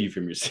can save you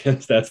from your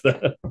sins? That's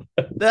the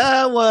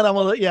That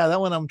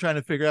one I'm trying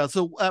to figure out.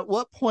 So at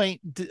what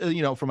point,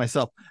 for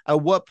myself,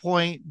 at what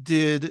point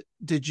did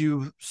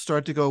you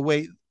start to go,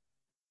 wait,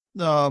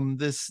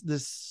 this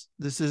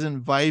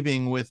isn't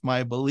vibing with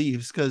my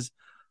beliefs? Because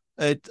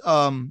it,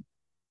 I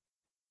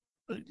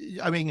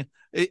mean,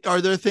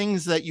 are there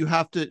things that you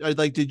have to,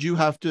 like, did you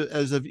have to,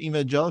 as an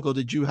evangelical,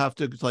 did you have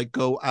to like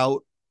go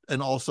out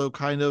and also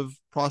kind of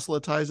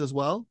proselytize as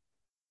well?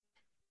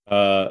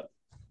 uh,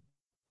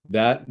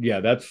 that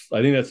yeah, that's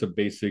I think that's a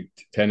basic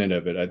tenet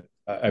of it.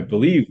 I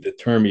believe the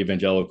term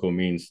evangelical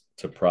means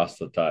to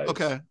proselytize.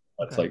 Okay.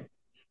 That's Okay. like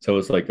so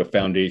it's like a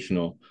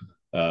foundational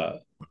uh,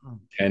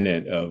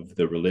 tenet of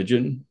the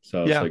religion.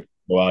 So it's Yeah. like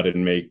go out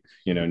and make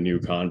new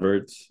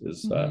converts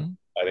is Mm-hmm.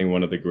 I think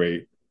one of the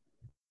great.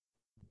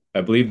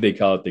 I believe they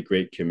call it the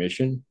Great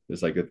Commission.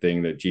 It's like a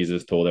thing that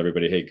Jesus told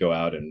everybody, "Hey, go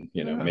out and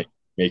Yeah.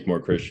 make more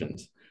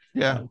Christians."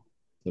 Yeah. Um,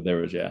 so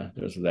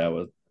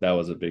that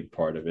was a big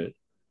part of it.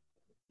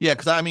 Yeah,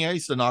 because I mean, I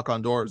used to knock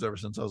on doors ever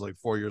since I was like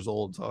 4 years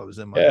old, so I was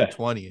in my Yeah.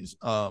 20s.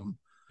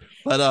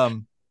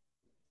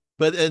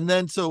 But and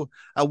then so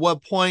at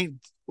what point?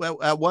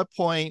 At what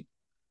point?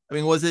 I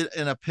mean, was it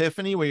an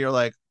epiphany where you're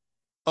like,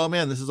 "Oh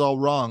man, this is all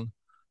wrong"?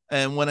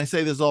 And when I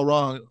say this is all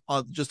wrong,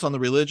 just on the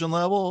religion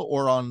level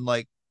or on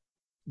like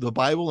the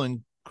Bible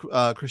and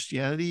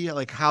Christianity,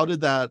 like how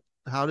did that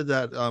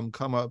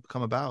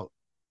come about?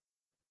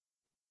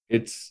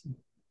 It's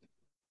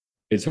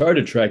it's hard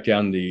to track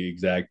down the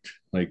exact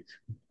like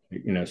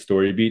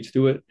story beats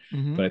to it,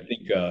 Mm-hmm. but I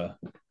think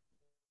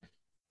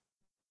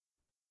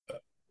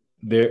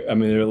there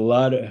are a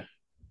lot of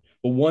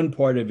well, one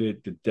part of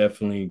it that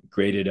definitely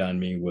grated on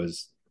me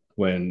was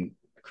when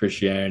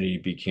Christianity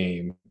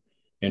became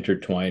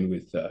intertwined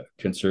with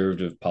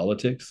conservative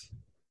politics.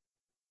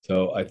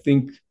 So I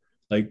think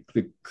like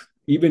the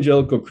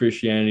evangelical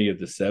Christianity of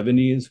the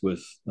 70s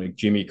was like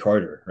Jimmy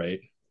Carter, right?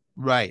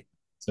 Right.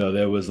 So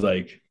there was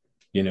like,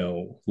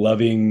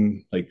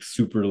 loving, like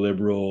super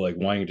liberal, like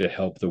wanting to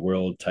help the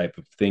world type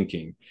of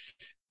thinking.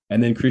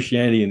 And then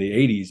Christianity in the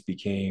 80s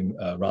became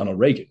Ronald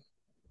Reagan,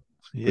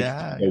 which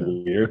Yeah, was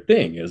a weird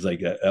thing. It was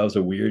like that was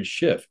a weird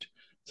shift.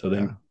 So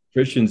then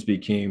Christians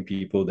became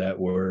people that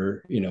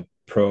were,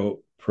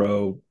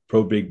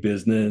 pro big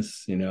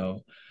business,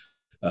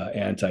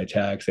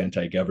 anti-tax,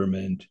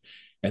 anti-government,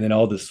 and then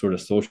all this sort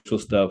of social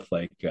stuff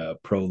like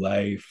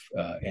pro-life,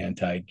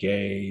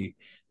 anti-gay,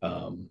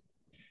 and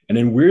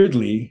then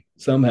weirdly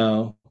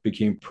somehow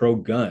became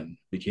pro-gun,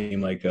 became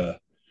like a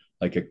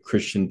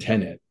Christian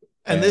tenet.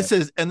 And this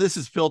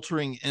is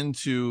filtering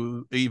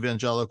into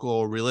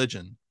evangelical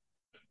religion.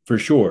 For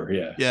sure,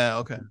 yeah. Yeah,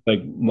 okay.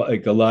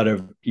 Like a lot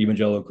of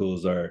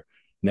evangelicals are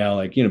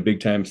now big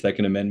time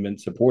Second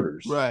Amendment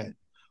supporters. Right.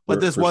 But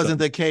this wasn't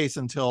the case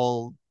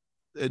until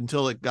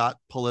it got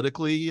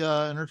politically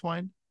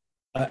intertwined.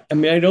 I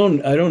mean, I don't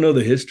know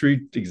the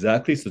history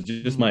exactly. So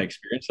just my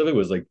experience of it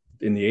was like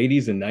in the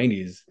 80s and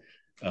 90s,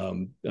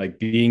 like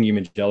being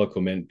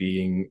evangelical meant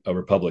being a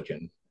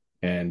Republican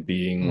and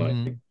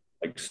being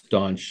like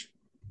staunch,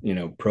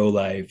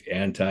 pro-life,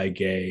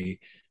 anti-gay,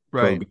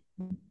 right,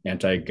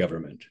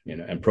 anti-government,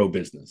 and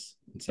pro-business.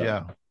 And so,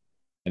 yeah.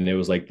 And it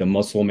was like the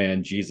muscle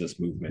man Jesus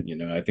movement.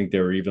 I think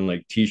there were even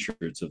like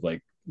T-shirts of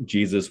like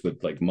Jesus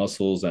with like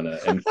muscles and a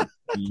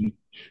M15.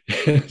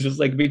 Just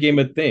like became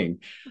a thing.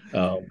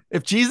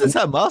 If Jesus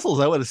had muscles,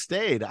 I would have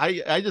stayed.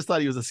 I just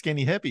thought he was a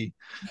skinny hippie.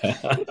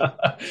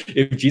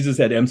 If Jesus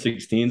had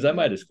M16s, I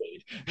might have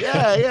stayed.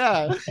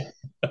 Yeah.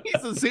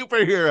 He's a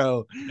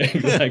superhero.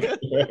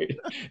 Exactly right.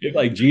 If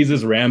like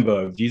Jesus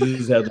Rambo, if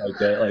Jesus had like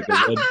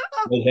a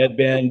red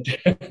headband.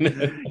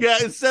 Yeah,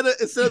 instead of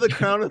the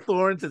crown of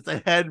thorns, it's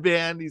a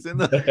headband. He's in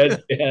the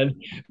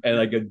headband and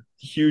like a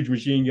huge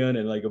machine gun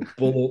and like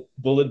a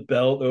bullet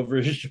belt over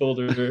his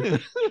shoulder.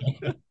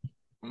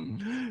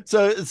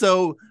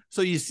 So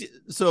you see,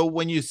 so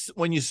when you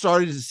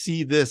started to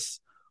see this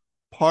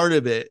part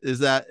of it, is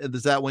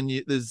that when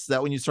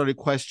you started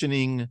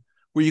questioning?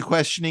 Were you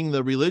questioning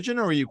the religion,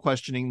 or were you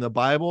questioning the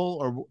Bible,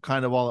 or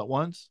kind of all at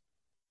once?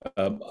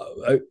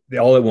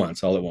 All at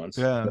once.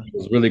 Yeah, I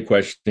was really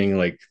questioning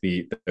like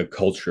the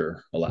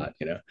culture a lot.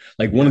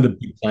 Like one of the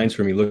big signs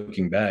for me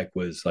looking back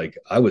was like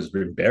I was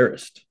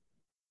embarrassed.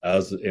 I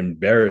was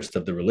embarrassed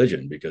of the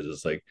religion because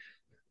it's like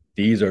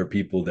these are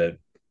people that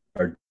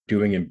are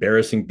doing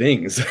embarrassing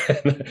things.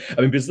 I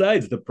mean,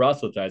 besides the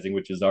proselytizing,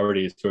 which is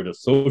already sort of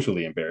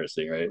socially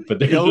embarrassing, right? But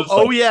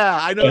yeah,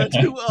 I know that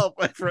too well,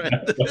 my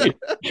friend. Right?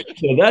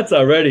 So that's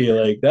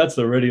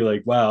already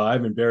like, wow,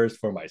 I'm embarrassed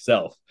for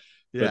myself.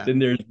 Yeah. But then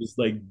there's this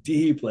like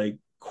deep, like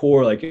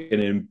core, like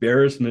an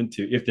embarrassment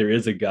to, if there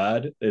is a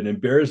God, an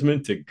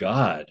embarrassment to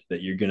God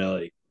that you're gonna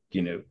like,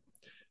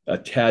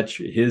 attach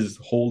his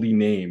holy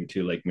name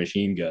to like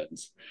machine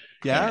guns.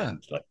 Yeah.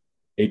 And, like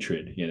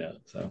hatred,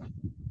 so.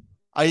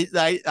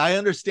 I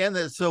understand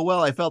that so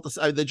well. I felt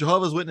the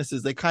Jehovah's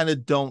Witnesses, they kind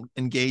of don't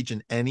engage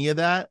in any of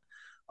that,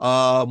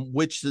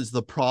 which is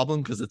the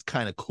problem because it's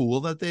kind of cool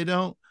that they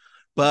don't.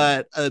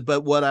 But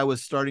what I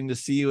was starting to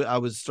see, I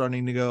was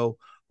starting to go,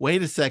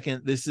 wait a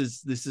second, this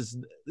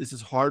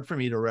is hard for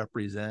me to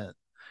represent.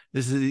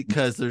 This is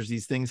because there's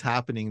these things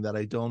happening that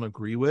I don't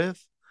agree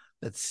with,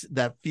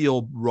 that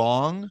feel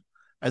wrong,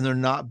 and they're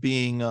not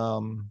being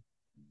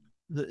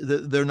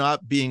they're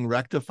not being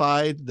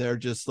rectified. They're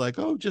just like,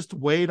 oh, just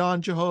wait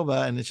on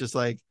Jehovah. And it's just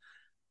like,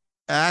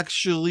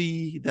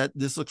 actually, that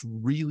this looks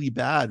really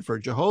bad for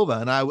Jehovah.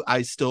 And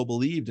I still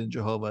believed in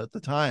Jehovah at the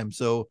time.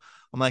 So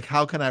I'm like,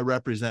 how can I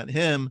represent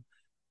him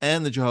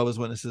and the Jehovah's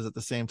Witnesses at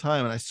the same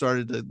time? And I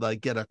started to like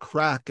get a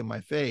crack in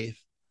my faith.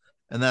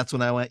 And that's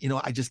when I went,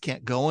 I just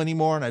can't go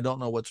anymore. And I don't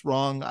know what's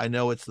wrong. I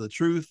know it's the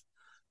truth,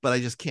 but I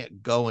just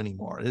can't go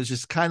anymore. It's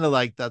just kind of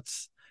like, that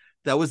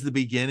was the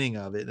beginning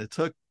of it. And it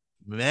took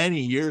many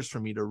years for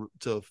me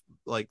to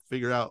like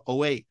figure out, oh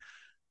wait,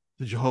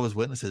 the Jehovah's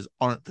Witnesses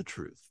aren't the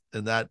truth.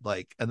 And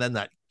then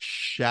that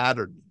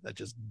shattered me, that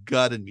just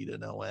gutted me to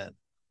no end.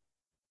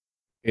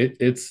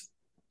 It's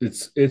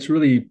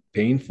really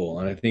painful.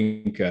 And I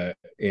think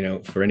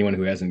for anyone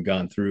who hasn't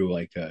gone through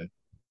like I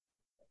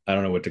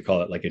don't know what to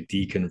call it, like a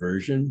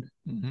deconversion,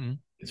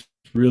 it's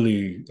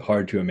really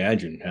hard to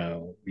imagine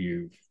how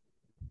you've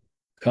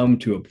come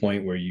to a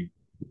point where you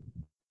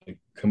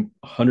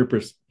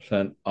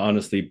 100%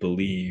 honestly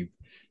believe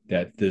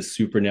that this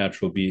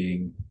supernatural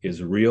being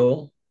is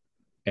real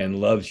and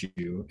loves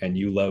you, and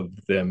you love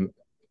them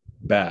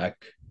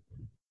back,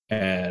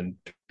 and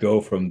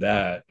go from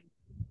that.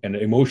 And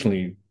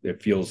emotionally,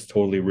 it feels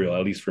totally real.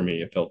 At least for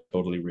me, it felt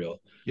totally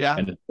real. Yeah.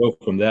 And to go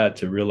from that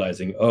to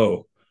realizing,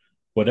 oh,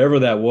 whatever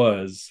that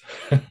was,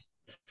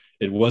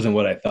 it wasn't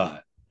what I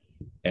thought.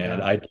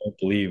 And I don't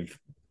believe,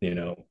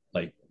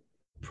 like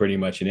pretty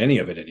much in any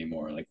of it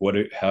anymore. Like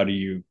how do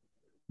you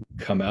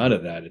come out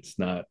of that? It's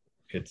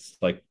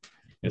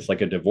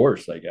like a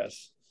divorce, I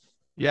guess.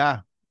 Yeah.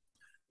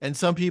 And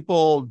some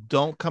people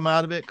don't come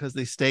out of it because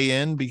they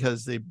stay in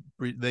because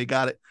they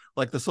got it,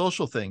 like the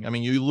social thing. I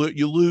mean, you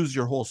lose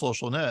your whole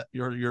social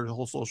your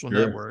whole social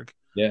network.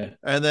 Yeah.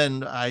 And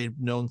then I've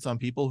known some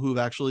people who've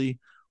actually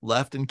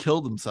left and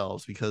killed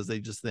themselves because they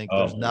just think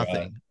there's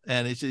nothing. God.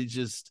 And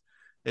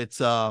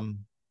it's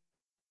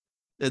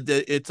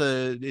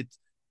It's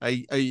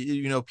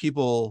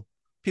people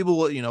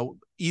will,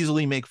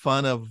 easily make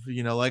fun of,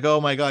 like, oh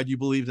my God, you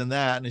believed in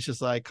that. And it's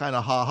just like kind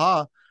of ha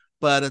ha.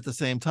 But at the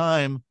same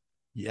time,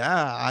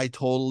 yeah, I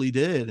totally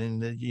did.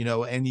 And,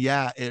 and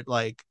yeah, it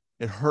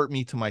hurt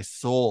me to my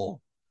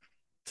soul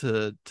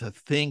to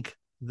think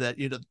that,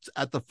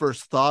 at the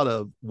first thought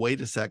of,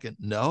 wait a second,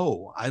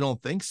 no, I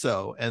don't think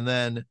so. And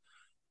then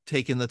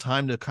taking the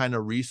time to kind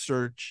of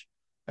research.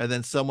 And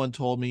then someone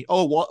told me,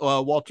 oh,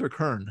 Walter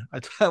Kern.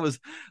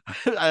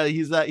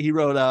 He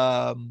wrote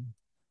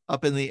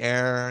Up in the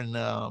Air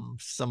and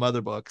some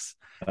other books.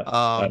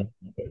 I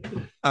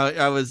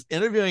was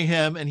interviewing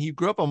him, and he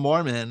grew up a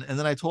Mormon. And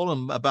then I told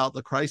him about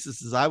the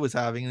crises I was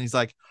having, and he's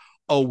like,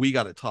 "Oh, we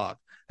got to talk."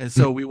 And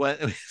so we went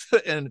into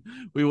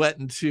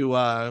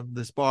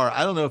this bar.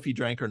 I don't know if he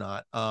drank or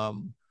not,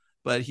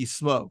 but he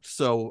smoked.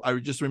 So I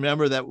just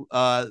remember that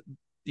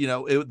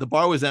the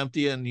bar was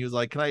empty, and he was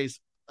like, "Can I?"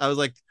 I was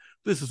like,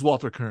 "This is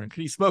Walter Kern.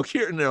 Can you smoke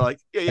here?" And they're like,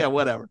 "Yeah,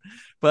 whatever."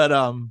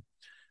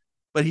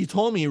 But he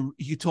told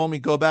me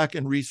go back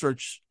and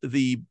research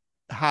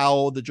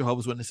how the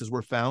Jehovah's Witnesses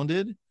were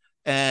founded,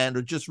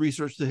 and just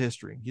research the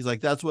history. He's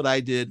like, that's what I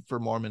did for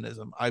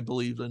Mormonism. I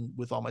believed in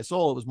with all my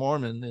soul it was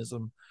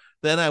Mormonism.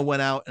 Then I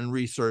went out and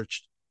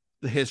researched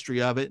the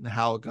history of it and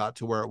how it got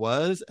to where it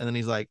was. And then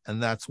he's like,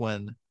 and that's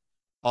when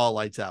all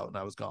lights out and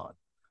I was gone.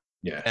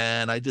 Yeah.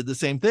 And I did the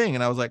same thing.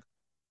 And I was like,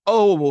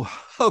 oh,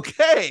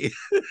 okay.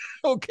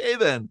 Okay,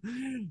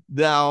 then.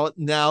 Now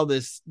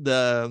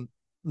the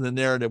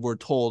narrative we're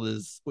told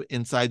is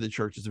inside the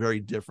church is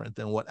very different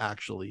than what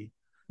actually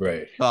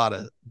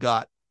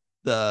got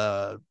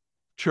the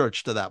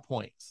church to that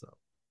point. So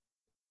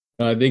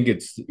I think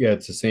it's the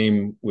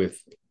same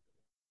with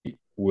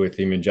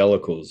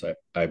evangelicals.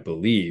 I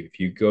believe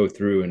if you go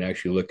through and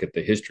actually look at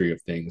the history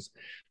of things,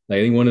 I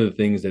think one of the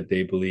things that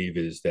they believe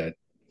is that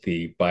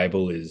the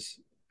Bible is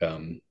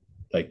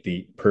like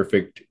the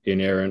perfect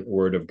inerrant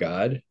word of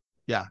God.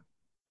 Yeah.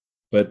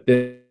 But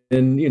then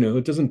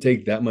it doesn't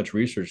take that much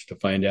research to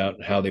find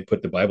out how they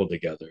put the Bible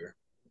together.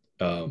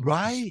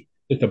 Right.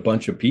 It's a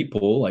bunch of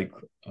people, like,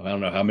 I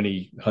don't know how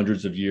many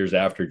hundreds of years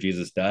after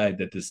Jesus died,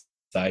 that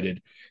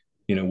decided,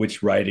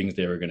 which writings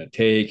they were going to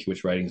take,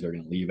 which writings they're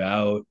going to leave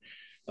out.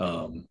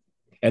 And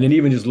then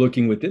even just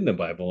looking within the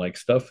Bible, like,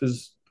 stuff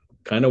is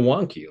kind of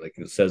wonky. Like,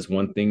 it says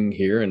one thing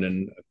here, and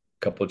then a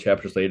couple of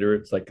chapters later,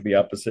 it's like the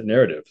opposite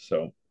narrative.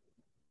 So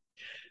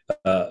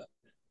I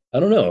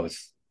don't know.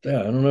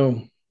 I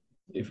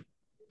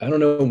don't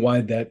know why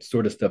that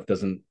sort of stuff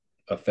doesn't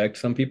affect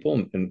some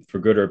people, and for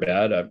good or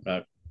bad.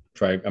 I'm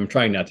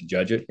trying not to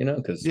judge it,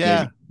 because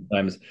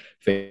sometimes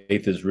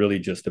faith is really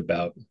just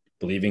about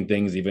believing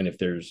things, even if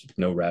there's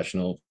no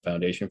rational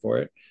foundation for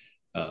it.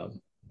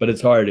 But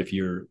it's hard if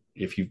you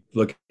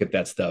look at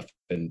that stuff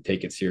and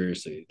take it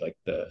seriously, like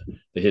the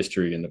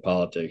history and the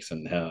politics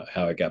and how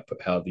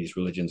these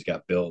religions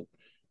got built,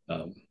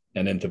 and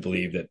then to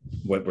believe that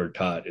what we're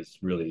taught is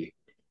really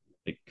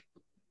like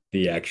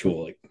the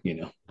actual,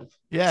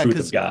 truth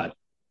of God.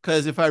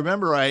 Because if I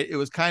remember right, it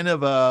was kind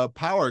of a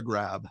power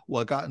grab.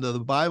 What got into the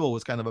Bible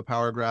was kind of a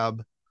power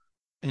grab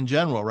in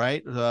general,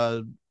 right?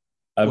 I'm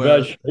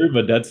not sure,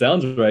 but that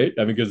sounds right.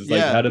 I mean, because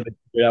it's how do they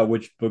figure out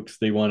which books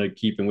they want to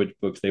keep and which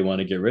books they want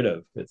to get rid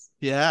of?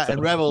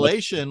 And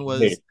Revelation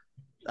was.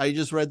 I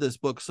just read this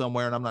book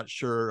somewhere, and I'm not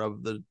sure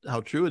of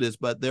how true it is,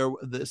 but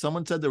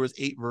someone said there was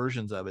 8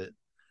 versions of it,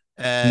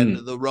 and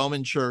the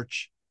Roman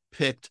Church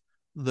picked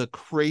the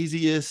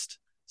craziest,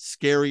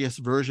 scariest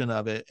version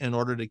of it in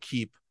order to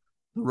keep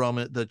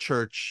the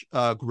church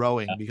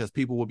growing, because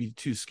people would be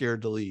too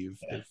scared to leave.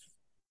 If,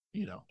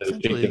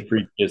 essentially the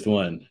freakiest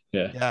one.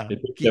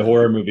 The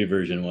horror movie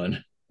version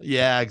one.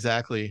 Yeah,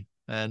 exactly.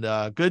 And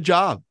good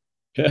job.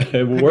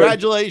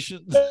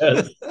 Congratulations.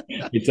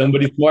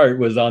 Somebody smart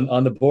was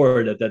on the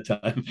board at that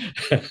time.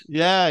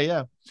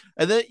 Yeah.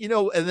 And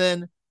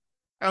then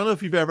I don't know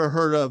if you've ever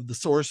heard of the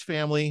Source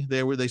family.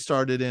 They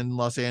started in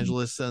Los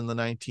Angeles in the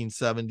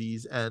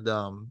 1970s,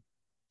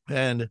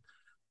 and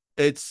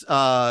it's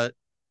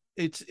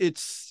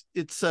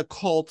a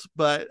cult,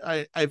 but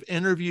I've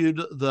interviewed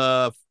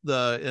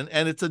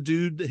and it's a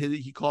dude.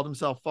 He called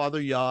himself Father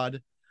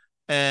Yod,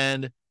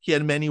 and he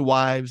had many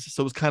wives,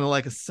 so it was kind of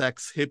like a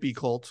sex hippie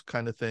cult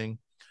kind of thing.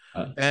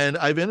 And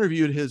I've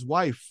interviewed his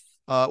wife.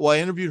 I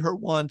interviewed her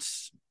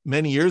once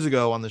many years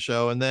ago on the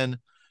show, and then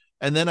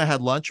I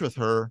had lunch with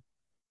her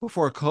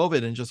before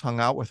COVID and just hung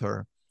out with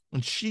her,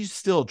 and she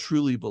still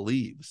truly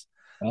believes.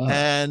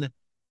 And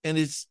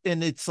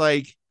it's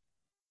like,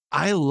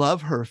 I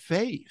love her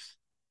faith.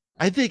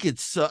 I think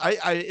it's so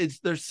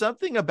there's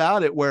something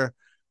about it where,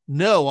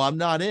 no, I'm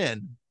not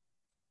in,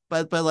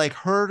 but like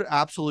her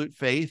absolute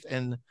faith,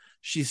 and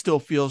she still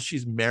feels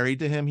she's married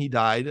to him. He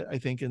died, I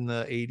think, in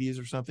the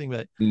 80s or something,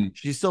 but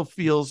she still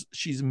feels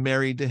she's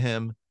married to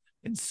him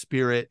in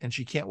spirit, and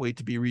she can't wait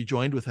to be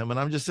rejoined with him. And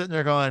I'm just sitting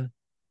there going,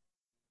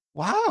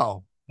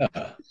 wow,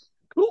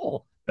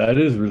 cool. That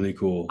is really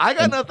cool. I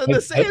got nothing to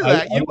say to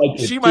that.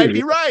 She might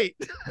be right.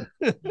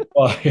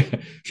 Well,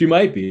 she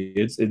might be.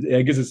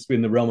 I guess it's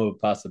in the realm of a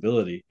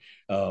possibility.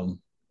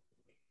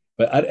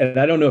 and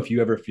I don't know if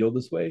you ever feel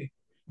this way,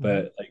 Mhm.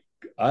 but like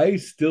I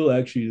still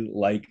actually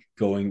like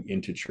going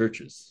into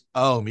churches.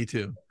 Oh, me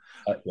too.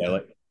 Yeah, Yeah.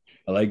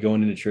 I like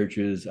going into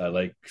churches. I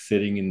like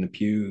sitting in the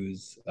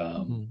pews.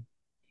 Mhm.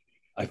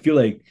 I feel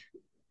like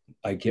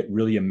I get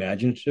really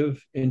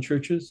imaginative in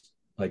churches.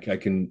 Like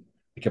like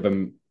if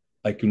I'm,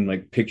 I can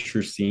like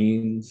picture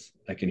scenes.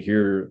 I can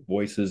hear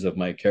voices of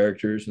my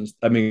characters, and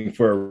I mean,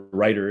 for a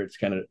writer, it's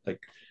kind of like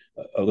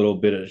a little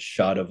bit of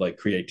shot of like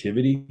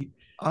creativity,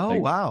 Oh,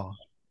 like, wow.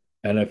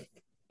 and I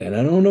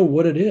don't know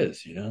what it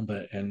is,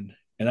 but and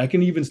I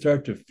can even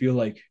start to feel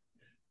like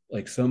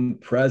some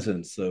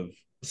presence of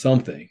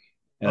something,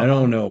 and I Uh-huh.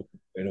 don't know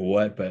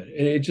what, but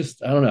it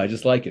just, I don't know, I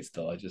just like it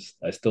still.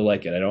 I still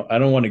like it. I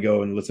don't want to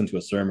go and listen to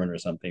a sermon or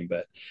something,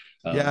 but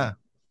Yeah.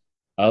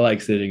 I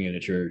like sitting in a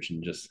church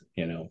and just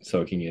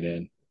soaking it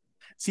in.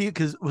 See,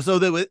 because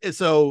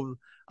so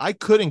I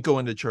couldn't go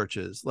into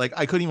churches. Like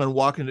I couldn't even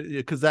walk into,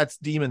 because that's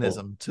Oh.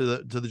 demonism to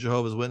the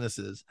Jehovah's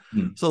Witnesses.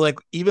 Hmm. So like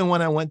even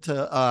when I went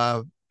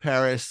to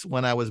Paris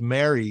when I was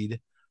married,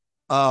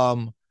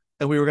 um,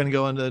 and we were going to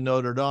go into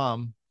Notre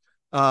Dame,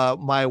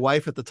 my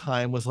wife at the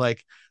time was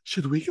like,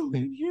 "Should we go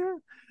in here?"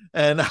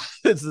 And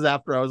this is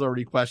after I was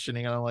already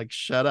questioning, and I'm like,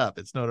 "Shut up!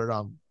 It's Notre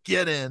Dame.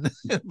 Get in."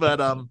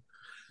 But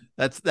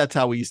that's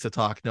how we used to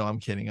talk. No, I'm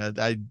kidding.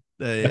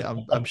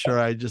 I'm sure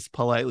I just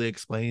politely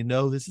explained,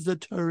 no, this is a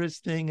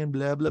tourist thing and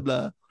blah blah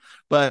blah.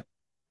 But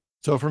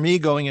so for me,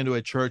 going into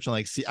a church and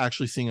like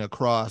actually seeing a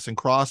cross, and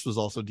cross was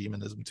also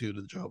demonism too to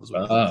the Jehovah's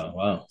Witnesses. Oh,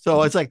 wow.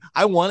 So it's like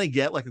I want to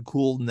get like a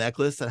cool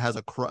necklace that has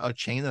a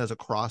chain that has a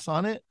cross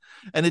on it,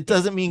 and it Yeah.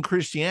 doesn't mean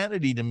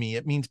Christianity to me.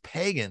 It means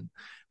pagan.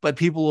 But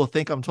people will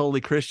think I'm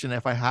totally Christian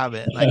if I have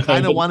it. And I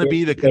kind of want to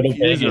be the Total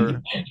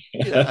pagan. confuser.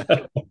 Yeah.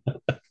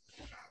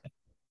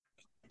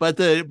 But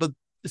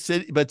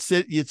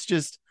it's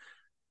just,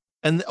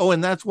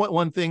 and that's what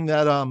one thing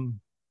that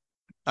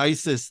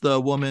Isis, the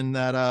woman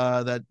that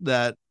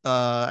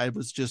I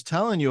was just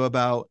telling you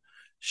about,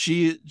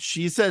 she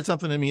said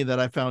something to me that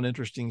I found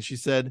interesting. She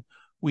said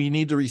we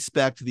need to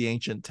respect the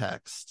ancient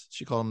text.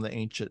 She called them the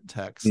ancient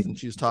text, and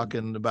she was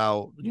talking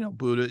about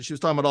Buddha. She was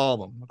talking about all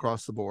of them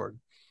across the board.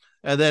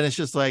 And then it's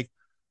just like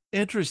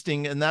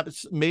interesting, and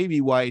that's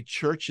maybe why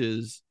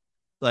churches,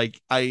 like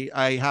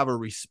I have a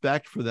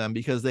respect for them,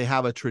 because they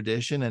have a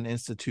tradition and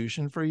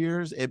institution for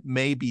years. It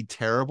may be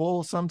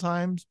terrible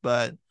sometimes,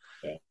 but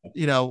Yeah.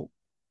 you know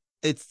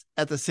it's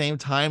at the same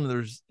time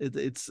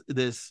it's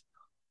this,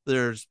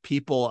 there's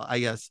people, I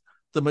guess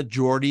the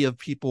majority of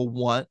people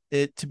want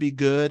it to be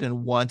good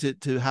and want it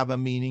to have a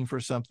meaning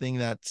for something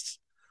that's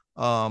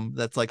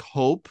like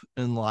hope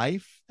in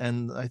life,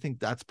 and I think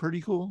that's pretty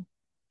cool.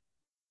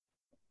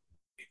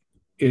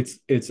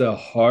 It's a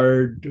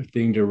hard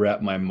thing to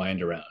wrap my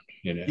mind around,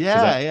 because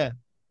Yeah, yeah,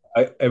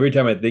 every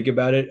time I think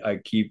about it, I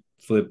keep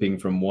flipping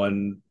from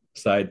one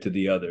side to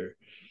the other.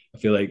 I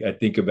feel like I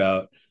think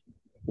about,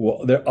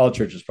 well, all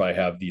churches probably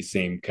have these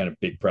same kind of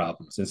big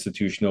problems,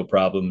 institutional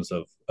problems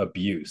of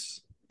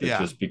abuse that yeah,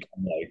 just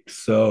become like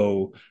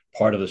so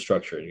part of the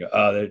structure. And you go,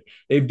 oh,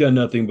 they've done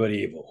nothing but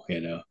evil.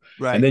 And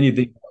right, then you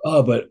think,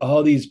 oh, but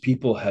all these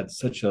people had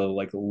such a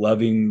like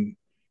loving,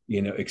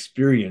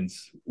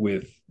 experience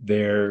with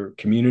their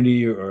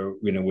community, or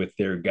with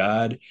their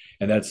God,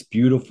 and that's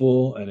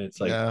beautiful, and it's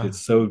like yeah,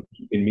 it's so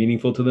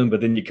meaningful to them.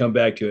 But then you come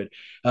back to it,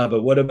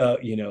 but what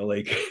about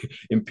like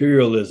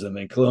imperialism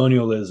and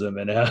colonialism,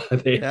 and how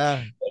they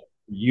yeah.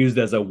 used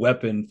as a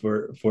weapon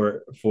for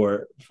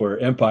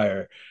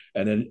empire,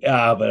 and then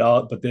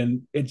but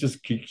then it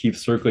just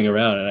keeps circling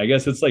around. And I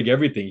guess it's like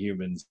everything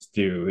humans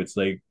do, it's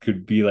like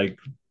could be like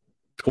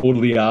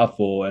totally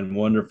awful and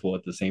wonderful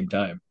at the same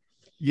time.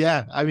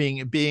 Yeah, I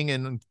mean, being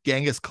in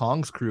Genghis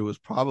Khan's crew was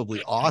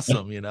probably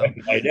awesome, you know?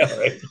 I know,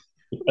 right?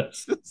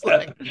 Yes. It's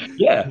like,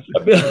 Yeah,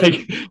 I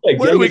feel like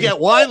where do we Genghis is get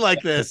wine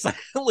like this? I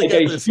only like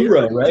get a this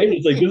hero, here. right?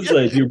 It's like this is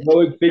a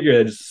heroic figure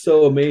that is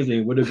so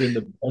amazing. Would have been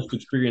the best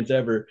experience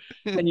ever,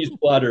 and you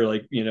slaughter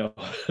like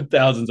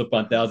thousands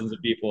upon thousands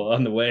of people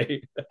on the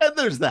way. And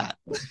there's that.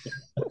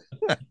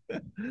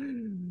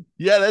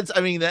 Yeah, that's, I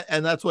mean,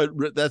 that's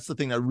the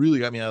thing that really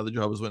got me out of the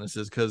Jehovah's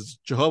Witnesses, because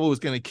Jehovah was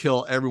going to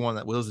kill everyone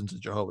that was into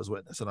Jehovah's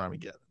Witness in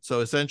Armageddon.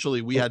 So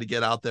essentially, we had to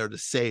get out there to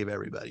save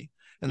everybody.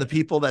 And the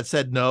people that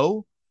said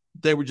no,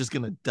 they were just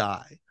going to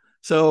die.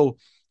 So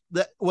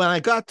that when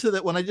I got to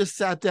that, when I just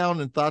sat down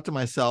and thought to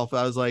myself,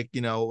 I was like,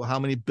 how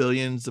many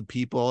billions of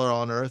people are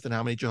on Earth and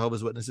how many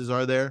Jehovah's Witnesses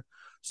are there?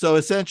 So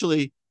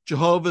essentially,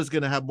 Jehovah's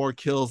going to have more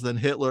kills than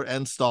Hitler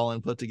and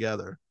Stalin put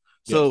together.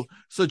 Yes,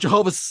 So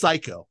Jehovah's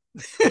psycho.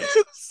 he's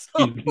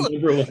So,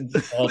 number one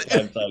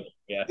all-time psycho.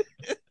 Yeah,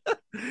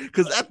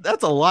 because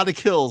that's a lot of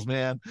kills,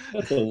 man.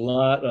 that's a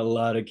lot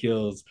of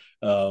kills.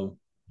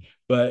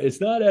 But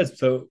it's not as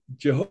so.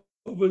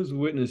 Jehovah's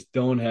Witness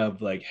don't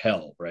have like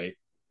hell, right?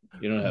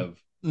 You don't have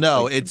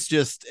No, like it's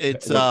just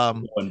like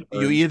one you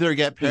burn. either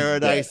get Just death.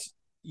 paradise,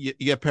 you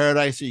get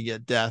paradise, or you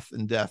get death,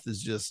 and death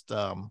is just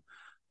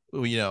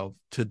to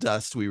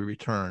dust we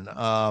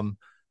return.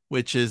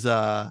 Which is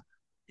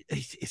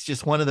it's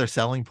just one of their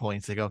selling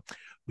points. They go,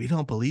 we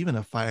don't believe in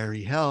a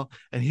fiery hell.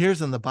 And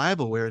here's in the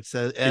Bible where it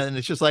says, and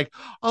it's just like,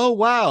 oh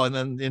wow. And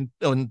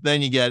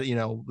then you get,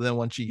 then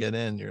once you get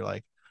in, you're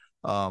like,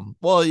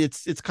 well,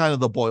 it's kind of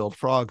the boiled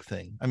frog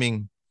thing. I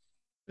mean,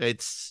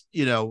 it's,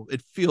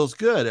 it feels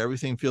good.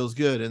 Everything feels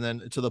good. And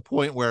then to the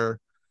point where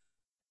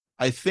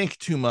I think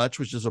too much,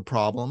 which is a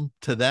problem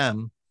to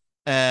them.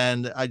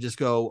 And I just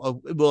go,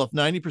 oh, well, if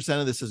 90%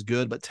 of this is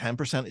good, but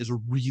 10% is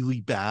really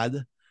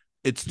bad,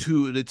 it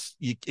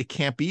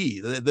can't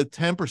be. The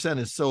 10%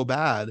 is so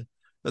bad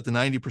that the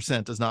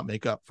 90% does not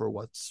make up for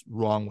what's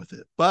wrong with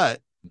it.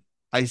 But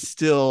I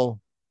still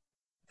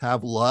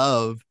have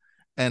love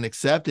and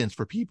acceptance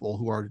for people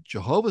who are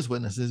Jehovah's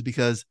Witnesses,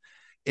 because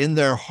in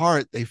their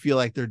heart, they feel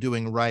like they're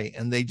doing right.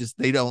 And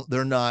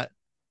they're not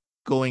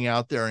going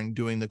out there and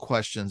doing the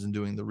questions and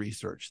doing the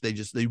research.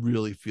 They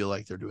really feel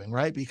like they're doing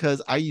right,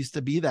 because I used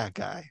to be that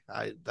guy.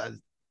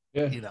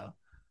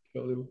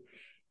 Totally.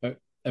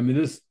 I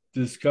mean,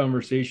 this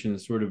conversation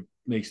sort of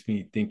makes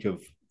me think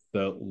of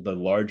the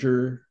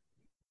larger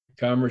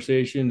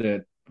conversation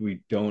that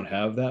we don't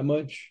have that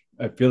much.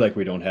 I feel like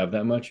we don't have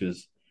that much.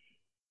 Is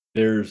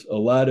there's a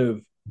lot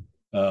of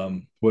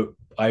what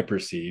I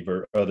perceive,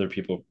 or other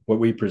people, what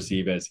we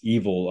perceive as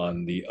evil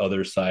on the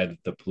other side of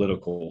the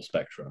political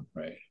spectrum,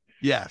 right?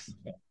 Yes.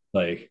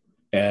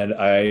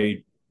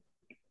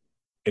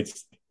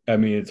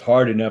 It's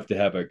hard enough to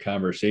have a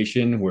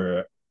conversation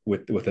where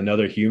with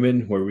another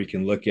human where we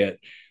can look at,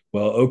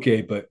 well,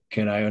 okay, but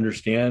can I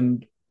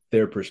understand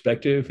their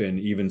perspective and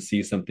even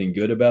see something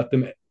good about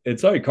them?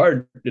 It's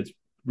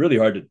really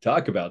hard to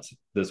talk about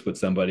this with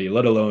somebody,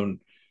 let alone,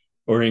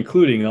 or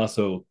including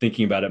also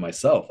thinking about it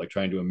myself, like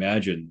trying to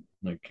imagine,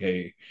 like,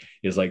 hey,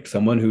 is like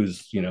someone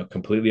who's,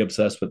 completely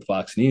obsessed with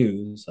Fox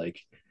News,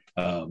 like,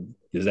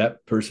 does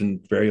that person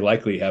very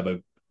likely have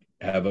a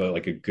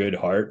like a good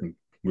heart and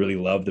really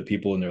love the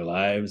people in their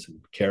lives and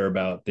care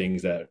about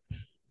things that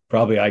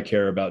probably I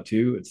care about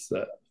too?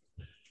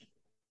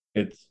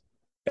 I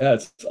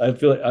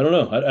feel like, I don't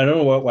know. I don't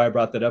know why I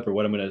brought that up or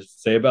what I'm going to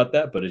say about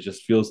that, but it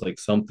just feels like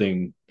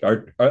something,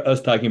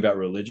 us talking about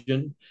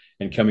religion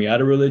and coming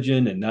out of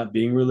religion and not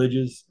being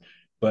religious,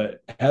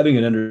 but having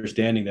an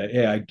understanding that,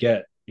 hey, I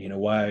get,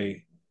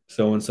 why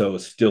so-and-so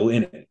is still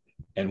in it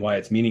and why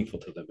it's meaningful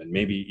to them, and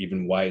maybe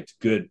even why it's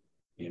good,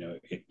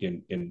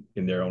 in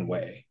their own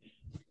way.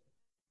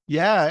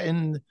 Yeah.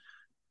 And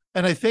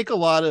I think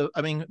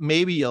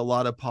maybe a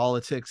lot of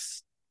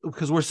politics,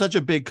 because we're such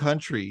a big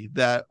country,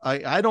 that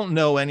I don't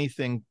know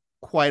anything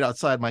quite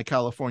outside my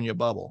California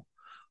bubble.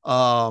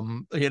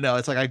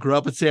 It's like I grew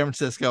up in San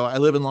Francisco. I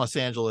live in Los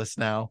Angeles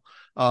now.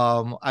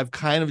 I've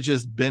kind of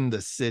just been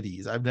to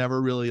cities. I've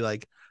never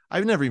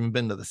even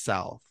been to the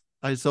South.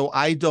 So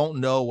I don't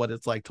know what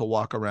it's like to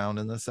walk around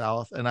in the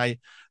South. But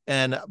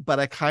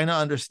I kind of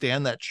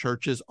understand that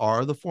churches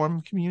are the form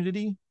of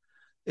community.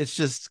 It's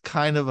just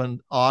kind of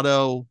an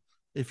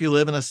if you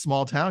live in a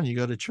small town, you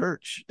go to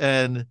church.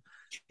 And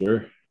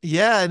sure.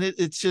 Yeah. And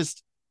it's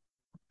just,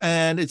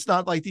 and it's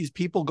not like these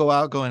people go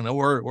out going, oh,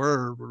 we're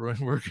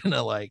gonna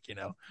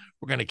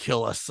we're gonna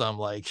kill us some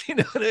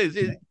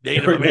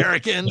Native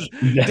Americans.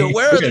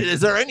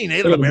 Is there any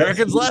Native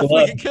Americans left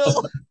we can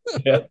kill?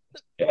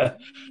 Yeah.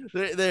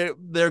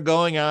 They're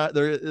going out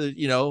there.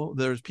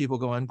 There's people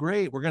going,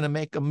 great, we're gonna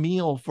make a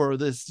meal for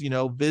this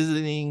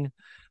visiting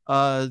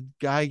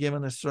guy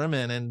giving a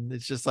sermon, and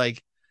it's just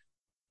like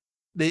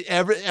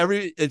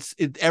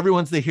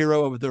everyone's the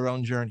hero of their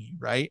own journey,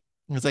 right?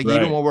 It's like, right.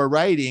 Even when we're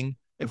writing,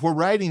 if we're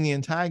writing the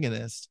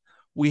antagonist,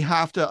 we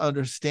have to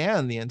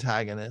understand the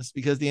antagonist,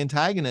 because the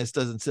antagonist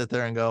doesn't sit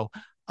there and go,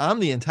 I'm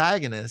the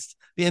antagonist.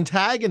 The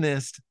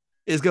antagonist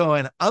is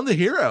going, I'm the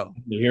hero.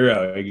 The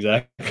hero,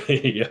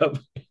 exactly. Yep.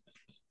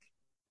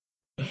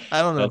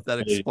 I don't know if that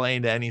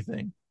explained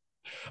anything.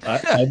 I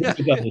think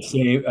it's on the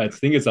same. I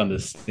think it's on the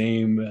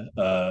same,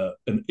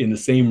 in the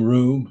same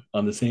room,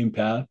 on the same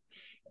path.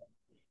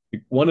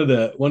 One of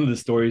the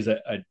stories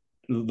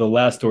the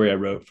last story I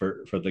wrote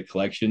for the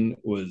collection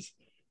was,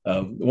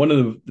 one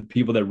of the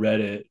people that read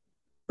it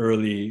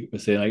early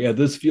was saying, like, yeah,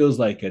 this feels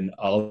like an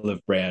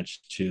olive branch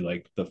to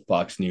like the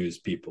Fox News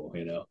people,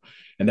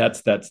 and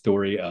that's that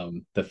story,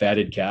 The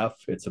Fatted Calf.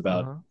 It's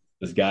about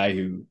this guy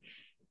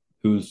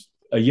who's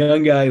a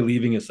young guy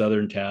leaving a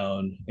southern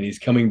town, and he's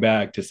coming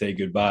back to say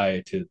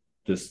goodbye to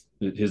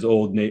his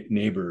old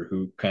neighbor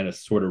who kind of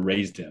sort of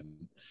raised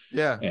him.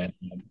 Yeah. And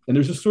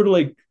there's just sort of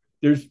like,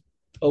 there's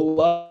a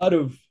lot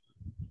of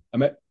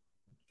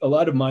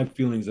my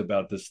feelings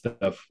about this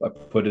stuff I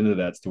put into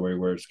that story,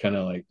 where it's kind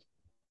of like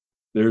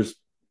there's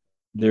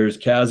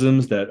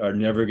chasms that are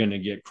never going to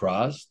get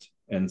crossed.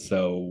 And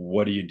so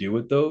what do you do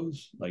with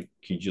those? Like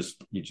you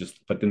just,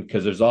 but then,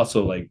 because there's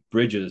also like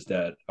bridges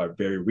that are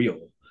very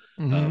real,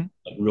 like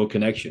real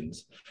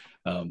connections.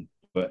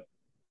 But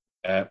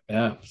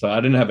yeah, so I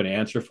didn't have an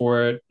answer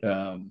for it.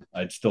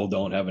 I still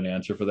don't have an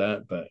answer for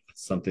that, but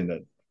it's something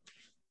that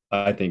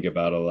I think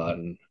about a lot,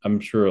 and I'm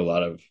sure a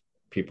lot of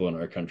people in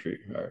our country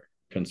are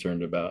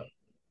concerned about.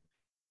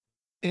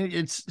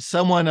 It's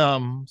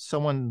someone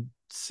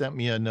sent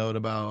me a note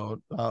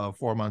about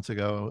 4 months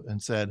ago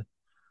and said,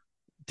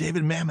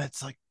 David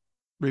Mamet's like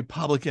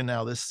Republican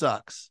now. This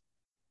sucks.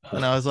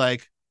 And I was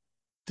like,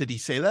 did he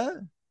say that?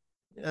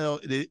 You know,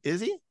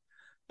 is he?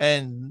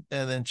 And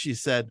then she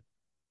sent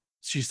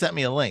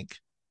me a link,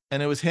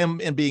 and it was him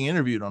being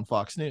interviewed on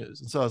Fox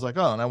News. And so I was like,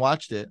 oh, and I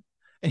watched it,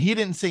 and he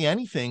didn't say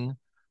anything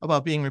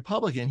about being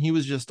Republican. He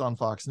was just on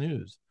Fox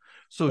News.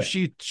 So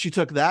she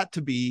took that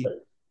to be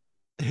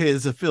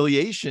his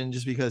affiliation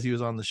just because he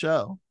was on the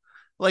show.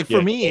 Like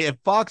for me, if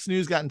Fox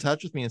News got in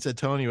touch with me and said,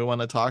 Tony, we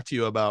want to talk to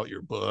you about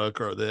your book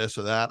or this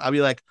or that, I'd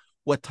be like,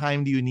 what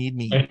time do you need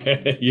me?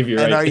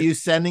 And are you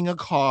sending a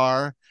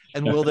car?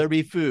 And will there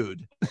be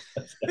food?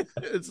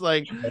 It's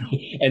like,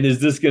 and is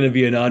this going to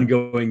be an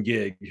ongoing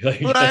gig?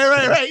 Right.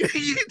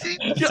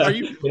 Are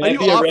you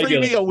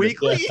offering me a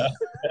weekly?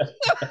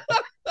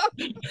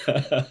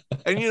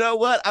 And you know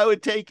what? I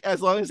would take,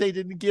 as long as they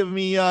didn't give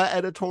me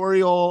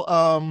editorial,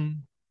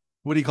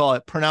 what do you call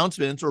it?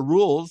 Pronouncements or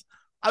rules.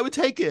 I would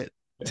take it.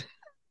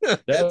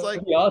 That's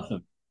like be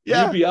awesome.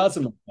 Yeah, it'd be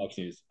awesome on Fox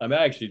News. I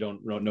actually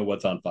don't know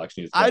what's on Fox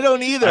News. I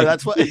don't either.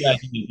 That's what. It'd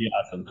be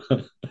awesome.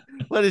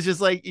 But it's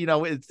just like, you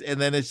know,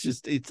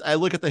 I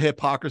look at the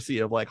hypocrisy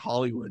of like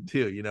Hollywood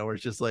too, you know, where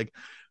it's just like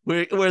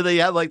where they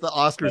have like the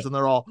Oscars and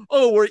they're all,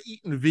 oh, we're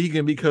eating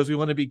vegan because we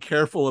want to be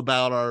careful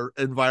about our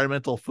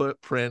environmental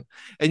footprint,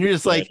 and you're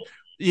just like,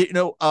 you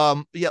know,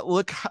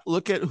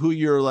 look at who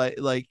you're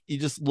like you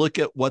just look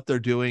at what they're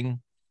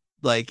doing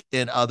like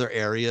in other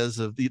areas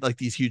of like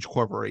these huge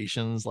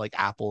corporations like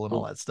Apple and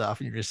all that stuff,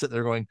 and you're just sitting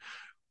there going,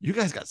 you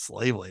guys got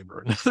slave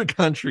labor in other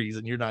countries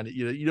and you're not,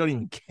 you don't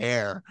even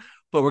care,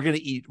 but we're gonna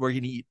eat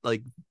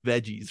like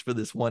veggies for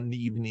this one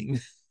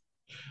evening.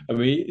 I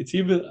mean, it's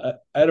even,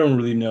 I don't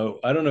really know.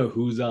 I don't know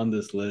who's on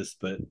this list,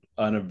 but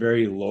on a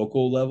very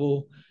local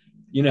level,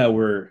 you know,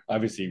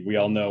 we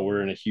all know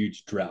we're in a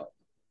huge drought.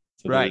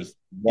 So there's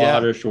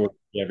water shortage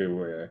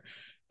everywhere.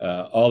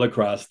 All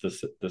across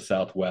the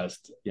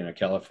Southwest, you know,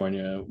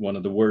 California, one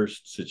of the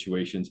worst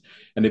situations.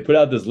 And they put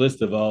out this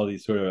list of all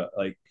these sort of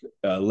like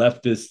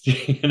leftist,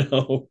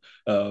 you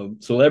know,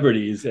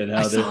 celebrities and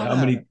how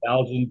many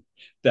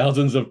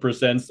thousands of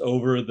percents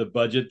over the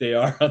budget they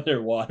are on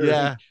their water.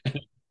 Yeah.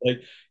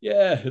 Like,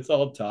 yeah, it's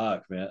all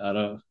talk, man. I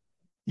don't.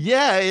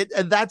 Yeah.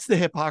 And that's the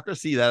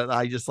hypocrisy that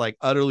I just like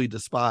utterly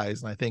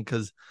despise. And I think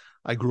because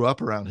I grew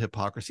up around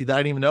hypocrisy that I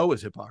didn't even know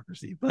was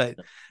hypocrisy, but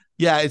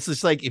yeah, it's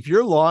just like, if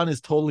your lawn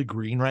is totally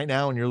green right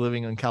now and you're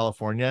living in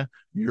California,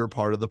 you're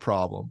part of the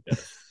problem.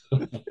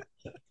 And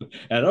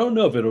I don't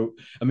know if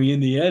I mean, in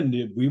the end,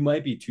 we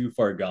might be too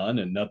far gone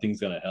and nothing's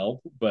going to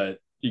help, but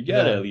you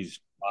got to at least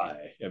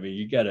try. I mean,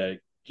 you got to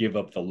give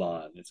up the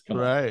lawn. It's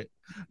right.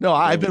 No,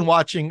 I've been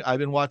watching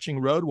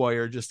Road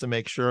Warrior just to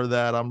make sure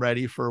that I'm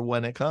ready for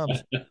when it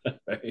comes.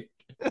 Right.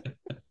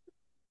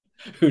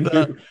 Who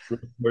knew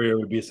Warrior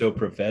would be so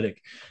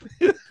prophetic?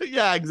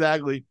 Yeah,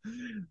 exactly.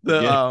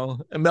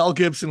 Mel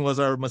Gibson was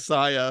our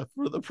Messiah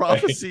for the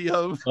prophecy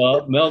of.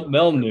 Well,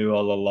 Mel knew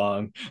all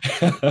along.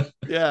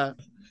 Yeah,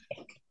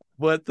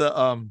 but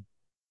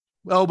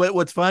but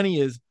what's funny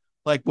is,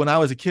 like, when I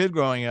was a kid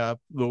growing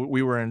up,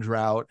 we were in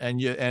drought, and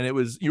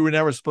you were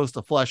never supposed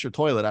to flush your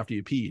toilet after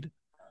you peed.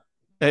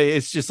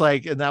 It's just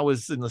like, and that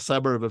was in the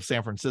suburb of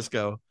San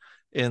Francisco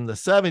in the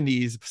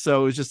 70s.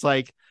 So it was just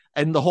like,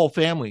 and the whole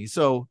family.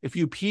 So if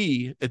you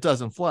pee, it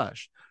doesn't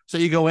flush. So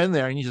you go in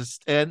there and you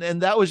just,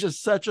 and that was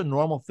just such a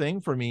normal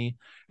thing for me.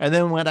 And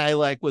then when I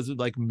was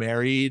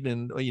married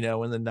and, you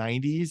know, in the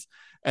 90s,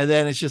 and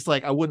then it's just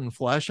like, I wouldn't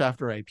flush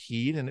after I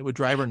peed, and it would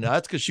drive her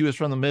nuts because she was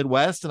from the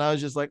Midwest. And I was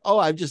just like, oh,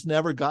 I've just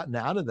never gotten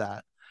out of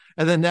that.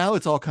 And then now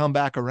it's all come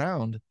back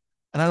around,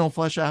 and I don't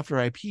flush after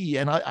I pee.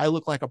 And I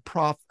look like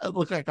I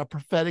look like a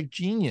prophetic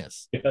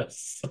genius.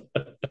 Yes.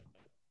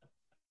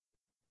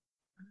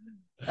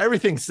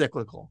 Everything's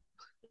cyclical.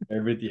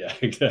 Yeah,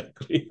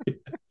 exactly.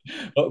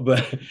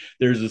 But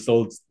there's this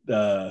old,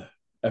 I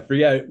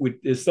forget,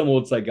 it's some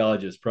old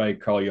psychologist, probably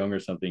Carl Jung or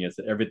something. It's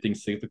that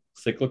everything's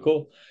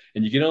cyclical,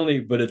 and you can only,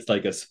 but it's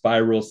like a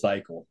spiral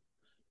cycle.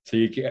 So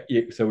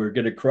so we're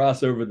going to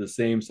cross over the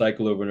same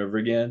cycle over and over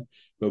again,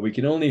 but we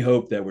can only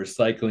hope that we're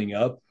cycling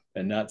up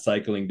and not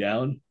cycling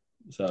down.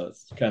 So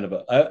it's kind of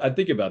I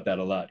think about that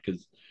a lot,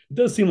 because it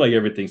does seem like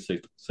everything's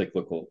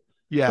cyclical.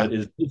 Yeah. But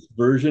is this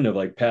version of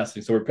like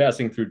passing? So we're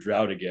passing through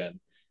drought again.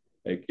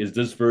 Like, is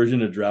this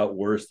version of drought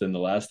worse than the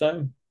last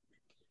time?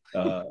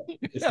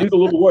 It seems a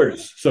little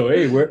worse. So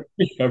hey,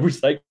 are we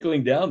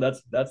cycling down?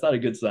 That's not a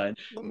good sign.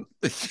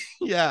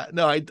 Yeah,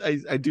 no, I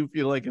do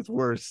feel like it's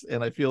worse,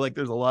 and I feel like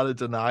there's a lot of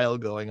denial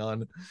going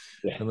on.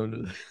 Yeah.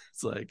 And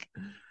it's like,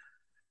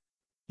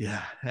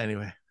 yeah.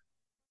 Anyway,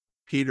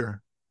 Pete.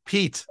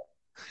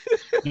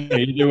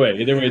 Either way,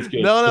 it's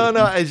good. No.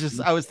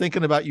 I was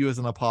thinking about you as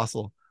an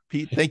apostle.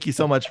 Pete, thank you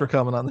so much for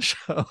coming on the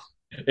show.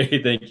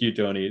 Hey, thank you,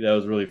 Tony. That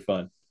was really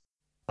fun.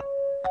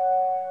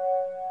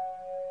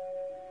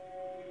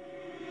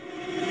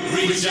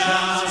 Reach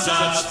out,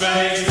 touch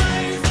faith.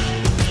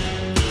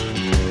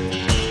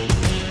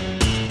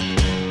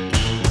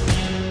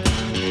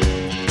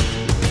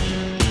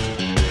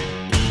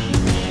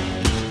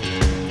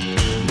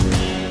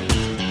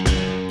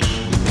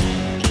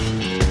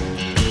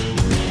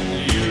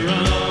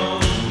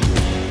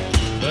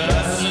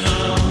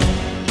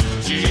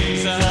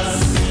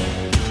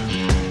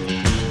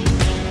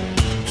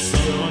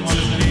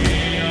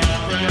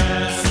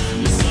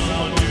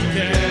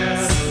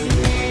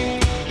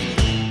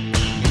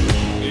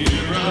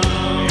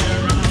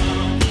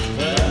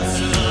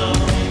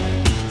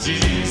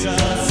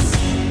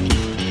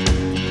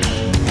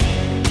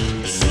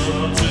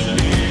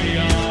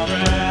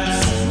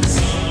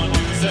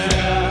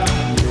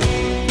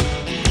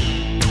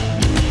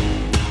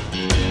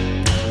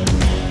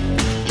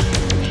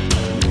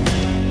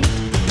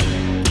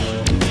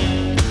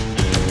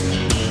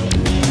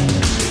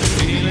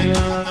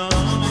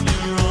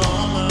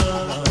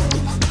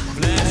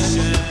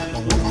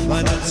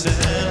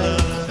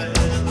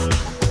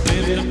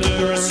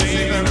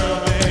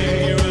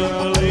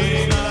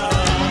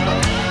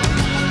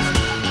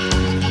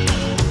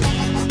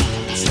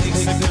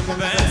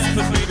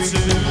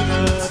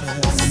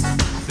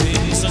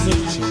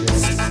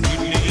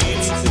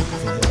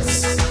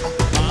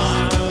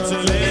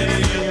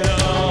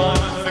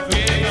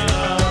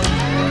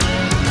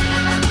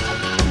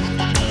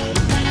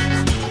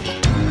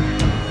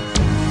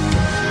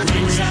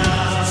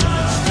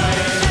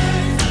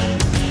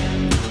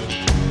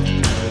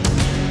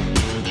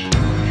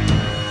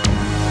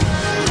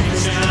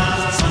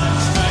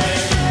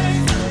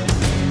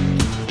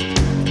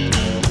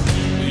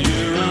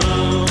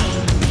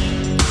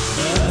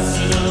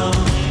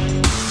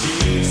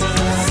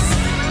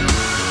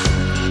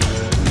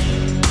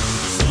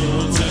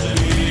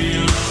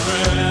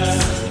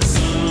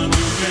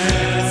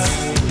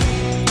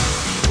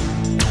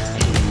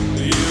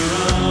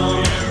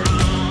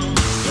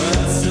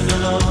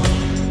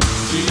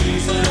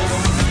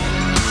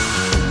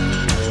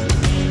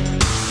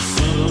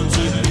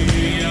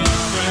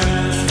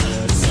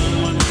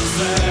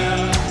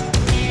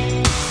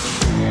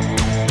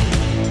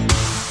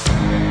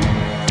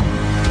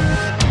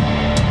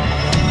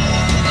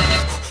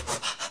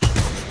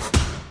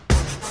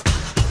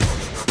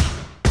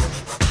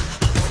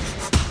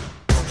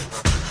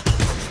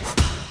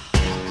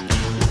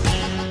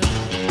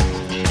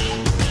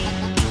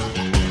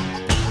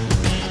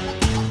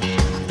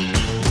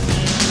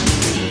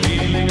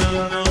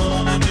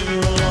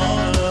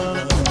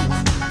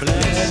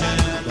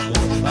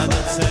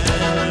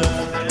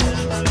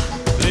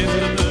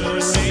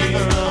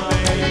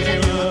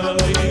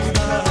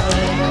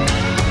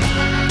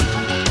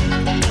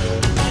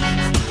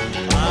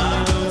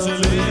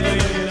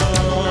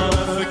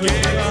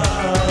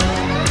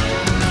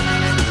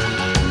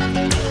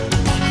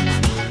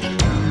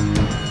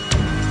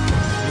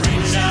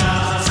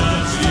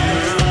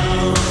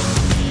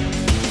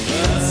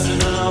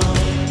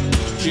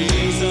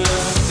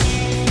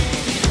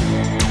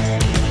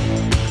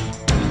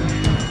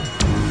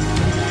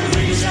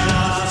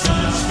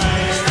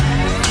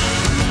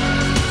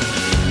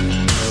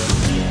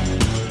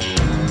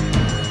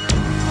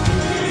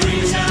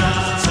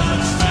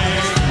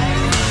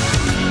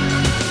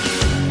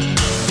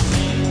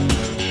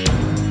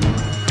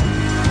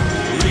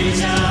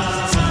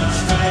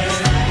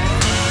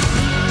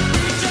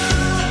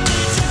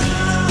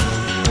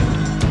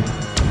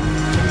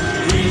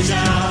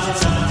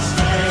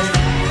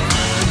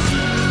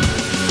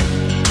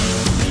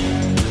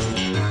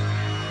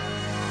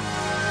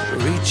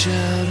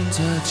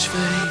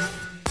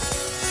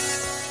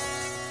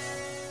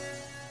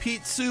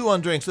 Pete Sue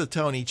on Drinks with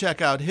Tony. Check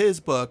out his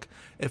book,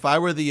 If I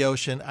Were the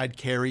Ocean, I'd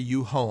Carry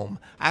You Home.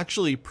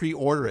 Actually,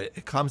 pre-order it.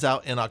 It comes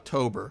out in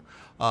October.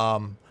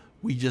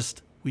 We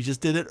just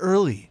did it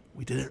early.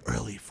 We did it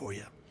early for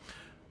you.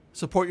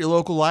 Support your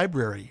local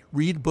library.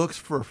 Read books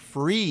for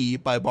free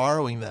by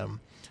borrowing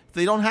them. If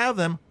they don't have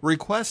them,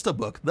 request a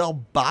book. They'll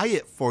buy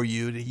it for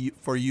you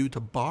to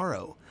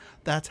borrow.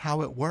 That's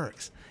how it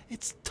works.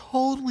 It's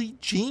totally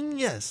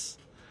genius.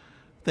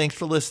 Thanks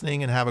for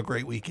listening and have a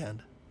great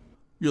weekend.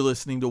 You're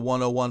listening to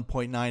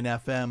 101.9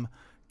 FM,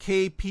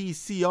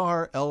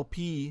 KPCR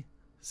LP,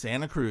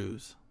 Santa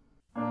Cruz.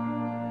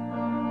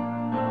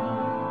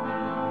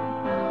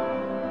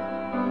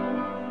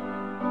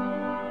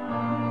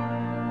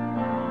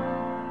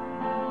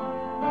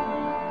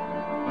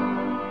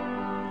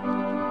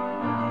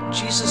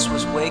 Jesus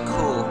was way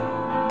cool.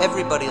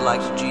 Everybody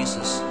liked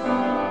Jesus.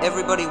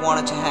 Everybody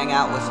wanted to hang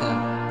out with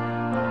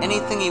him.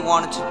 Anything he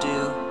wanted to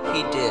do,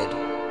 he did.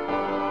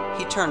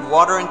 He turned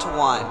water into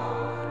wine,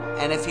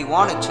 and if he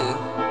wanted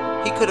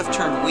to, he could have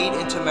turned wheat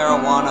into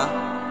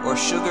marijuana, or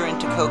sugar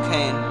into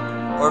cocaine,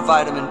 or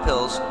vitamin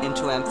pills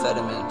into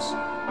amphetamines.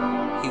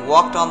 He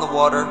walked on the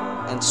water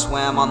and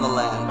swam on the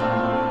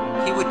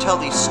land. He would tell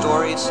these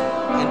stories,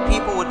 and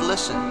people would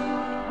listen.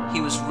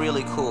 He was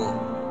really cool.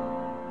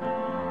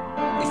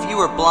 If you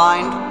were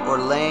blind or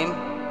lame,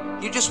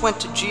 you just went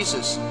to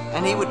Jesus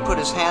and he would put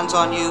his hands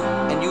on you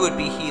and you would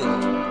be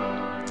healed.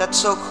 That's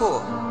so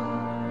cool.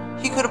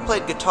 He could have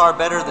played guitar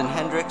better than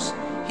Hendrix.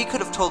 He could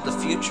have told the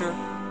future.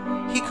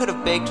 He could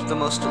have baked the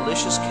most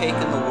delicious cake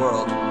in the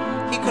world.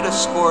 He could have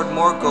scored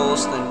more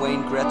goals than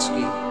Wayne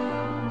Gretzky.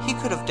 He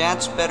could have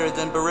danced better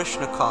than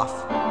Baryshnikov.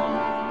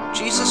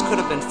 Jesus could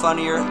have been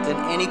funnier than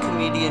any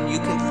comedian you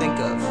can think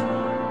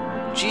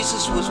of.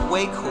 Jesus was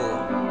way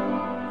cool.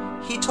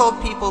 He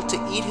told people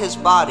to eat his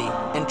body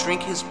and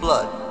drink his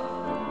blood.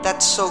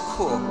 That's so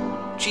cool.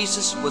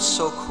 Jesus was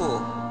so cool.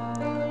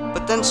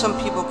 But then some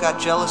people got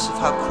jealous of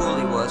how cool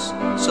he was,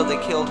 so they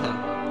killed him.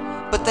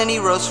 But then he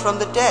rose from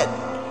the dead.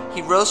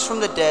 He rose from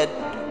the dead,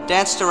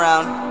 danced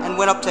around, and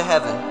went up to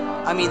heaven.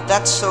 I mean,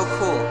 that's so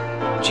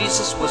cool.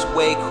 Jesus was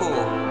way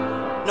cool.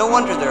 No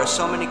wonder there are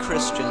so many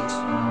Christians.